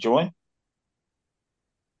wouldn't let me join.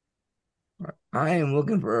 I am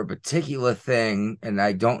looking for a particular thing, and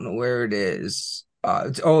I don't know where it is.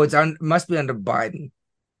 It's on. Must be under Biden.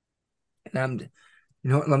 And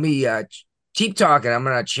let me keep talking. I'm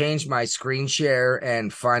gonna change my screen share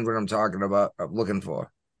and find what I'm talking about. Looking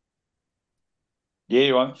for. Yeah,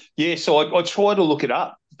 right. Yeah, so I tried to look it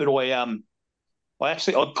up, but I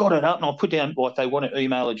got it up and I put down like they want an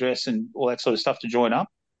email address and all that sort of stuff to join up,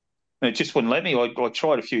 and it just wouldn't let me. I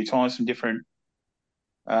tried a few times from different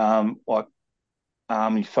like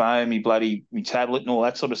my phone, my tablet, and all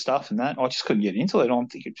that sort of stuff, and that I just couldn't get into it. I'm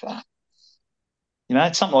thinking,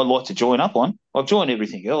 it's something I'd like to join up on. I've joined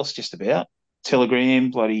everything else just about Telegram,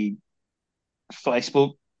 bloody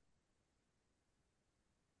Facebook,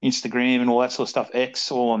 Instagram, and all that sort of stuff.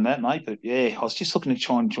 X, all on that, mate. But yeah, I was just looking to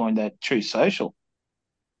try and join that True Social.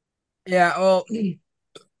 Yeah, well,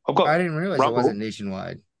 I've I got didn't realize it Rumble. wasn't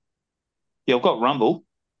nationwide. Yeah, I've got Rumble.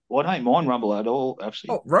 Well, I don't mind Rumble at all,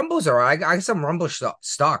 actually. Oh, Rumble's all right. I got some Rumble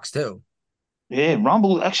stocks too. Yeah,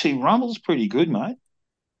 Rumble. Actually, Rumble's pretty good, mate.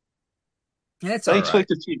 Yeah, it's all They right.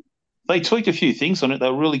 tweaked a few. They tweaked a few things on it.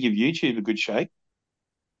 They'll really give YouTube a good shake.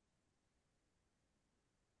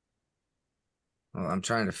 Well, I'm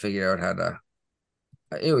trying to figure out how to.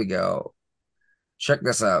 Here we go. Check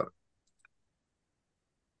this out.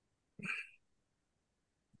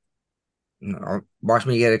 Watch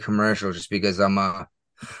me get a commercial just because I'm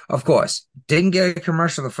of course didn't get a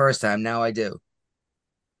commercial the first time. Now I do.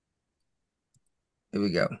 Here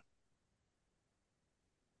we go.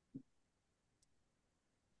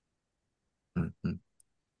 Mhm.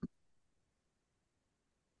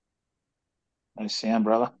 No sound,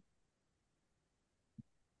 brother.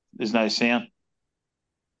 There's no sound.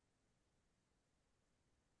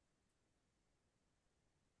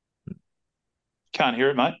 Can't hear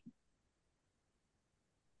it, mate.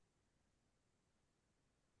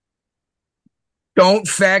 Don't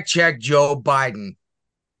fact check Joe Biden.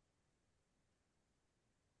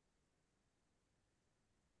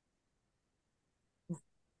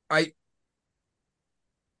 I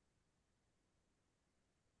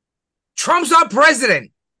Trump's not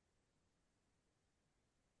president.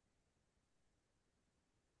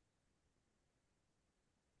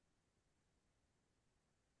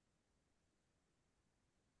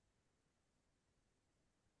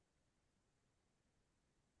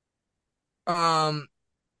 Um,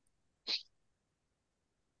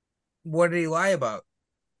 what did he lie about?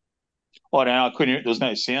 I don't know. I couldn't hear it. There was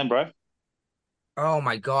no sound, bro. Oh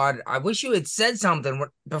my God. I wish you had said something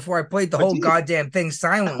before I played the I whole did. goddamn thing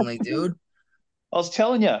silently, dude. I was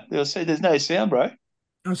telling you. There's no sound, bro.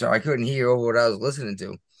 I'm sorry, I couldn't hear over what I was listening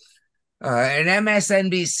to. An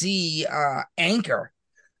MSNBC anchor,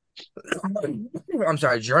 I'm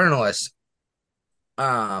sorry, journalist,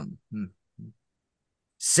 um,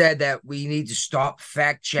 said that we need to stop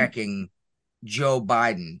fact checking Joe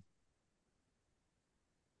Biden,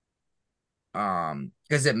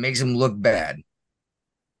 because it makes him look bad.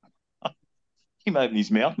 Him opening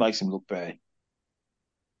his mouth makes him look bad.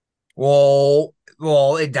 Well,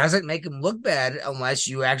 it doesn't make him look bad unless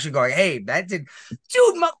you actually go, hey, that did,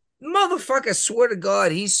 dude, motherfucker, swear to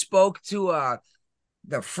God, he spoke to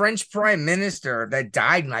the French prime minister that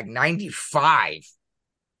died in like 95.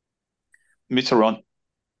 Mitterrand.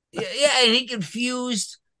 Yeah, and he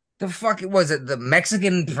confused the fucking, was it the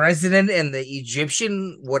Mexican president and the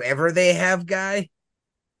Egyptian whatever they have guy?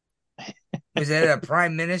 Was that a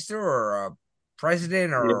prime minister or a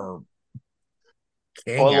president Yeah. or I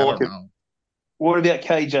king? I like don't it. know. What about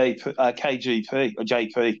KGP or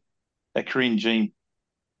JP? That Korean Jean.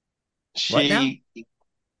 What now? She,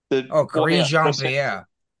 the Oh, White Korean House Jean press Pierre. secretary.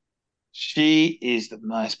 She is the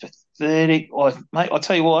most pathetic. Mate, I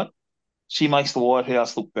tell you what, she makes the White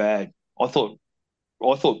House look bad. I thought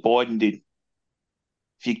Biden did.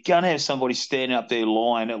 If you're gonna have somebody stand up there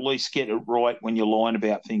lying, at least get it right when you're lying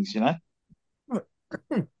about things. That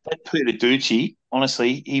Peter Ducci,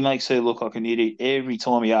 honestly, he makes her look like an idiot every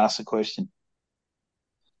time he asks a question.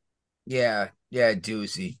 Yeah,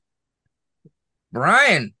 Doozy.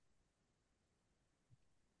 Brian,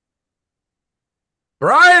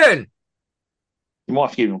 Brian. You might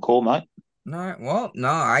have to give him a call, mate. No, well, no,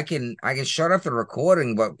 I can shut off the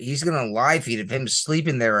recording, but he's gonna live feed of him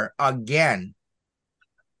sleeping there again.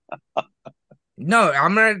 No,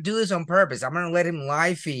 I'm gonna do this on purpose. I'm gonna let him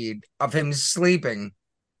live feed of him sleeping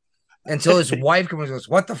until his wife comes and goes,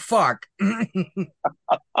 "What the fuck?" I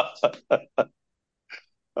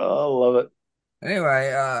love it.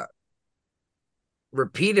 Anyway,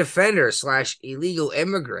 repeat offender slash illegal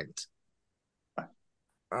immigrant.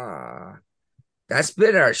 Uh, that's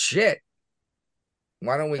been our shit.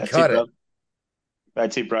 Why don't we That's it, cut it bro.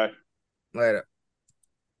 That's it, bro. later?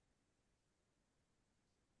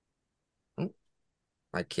 Oh,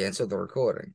 I canceled the recording.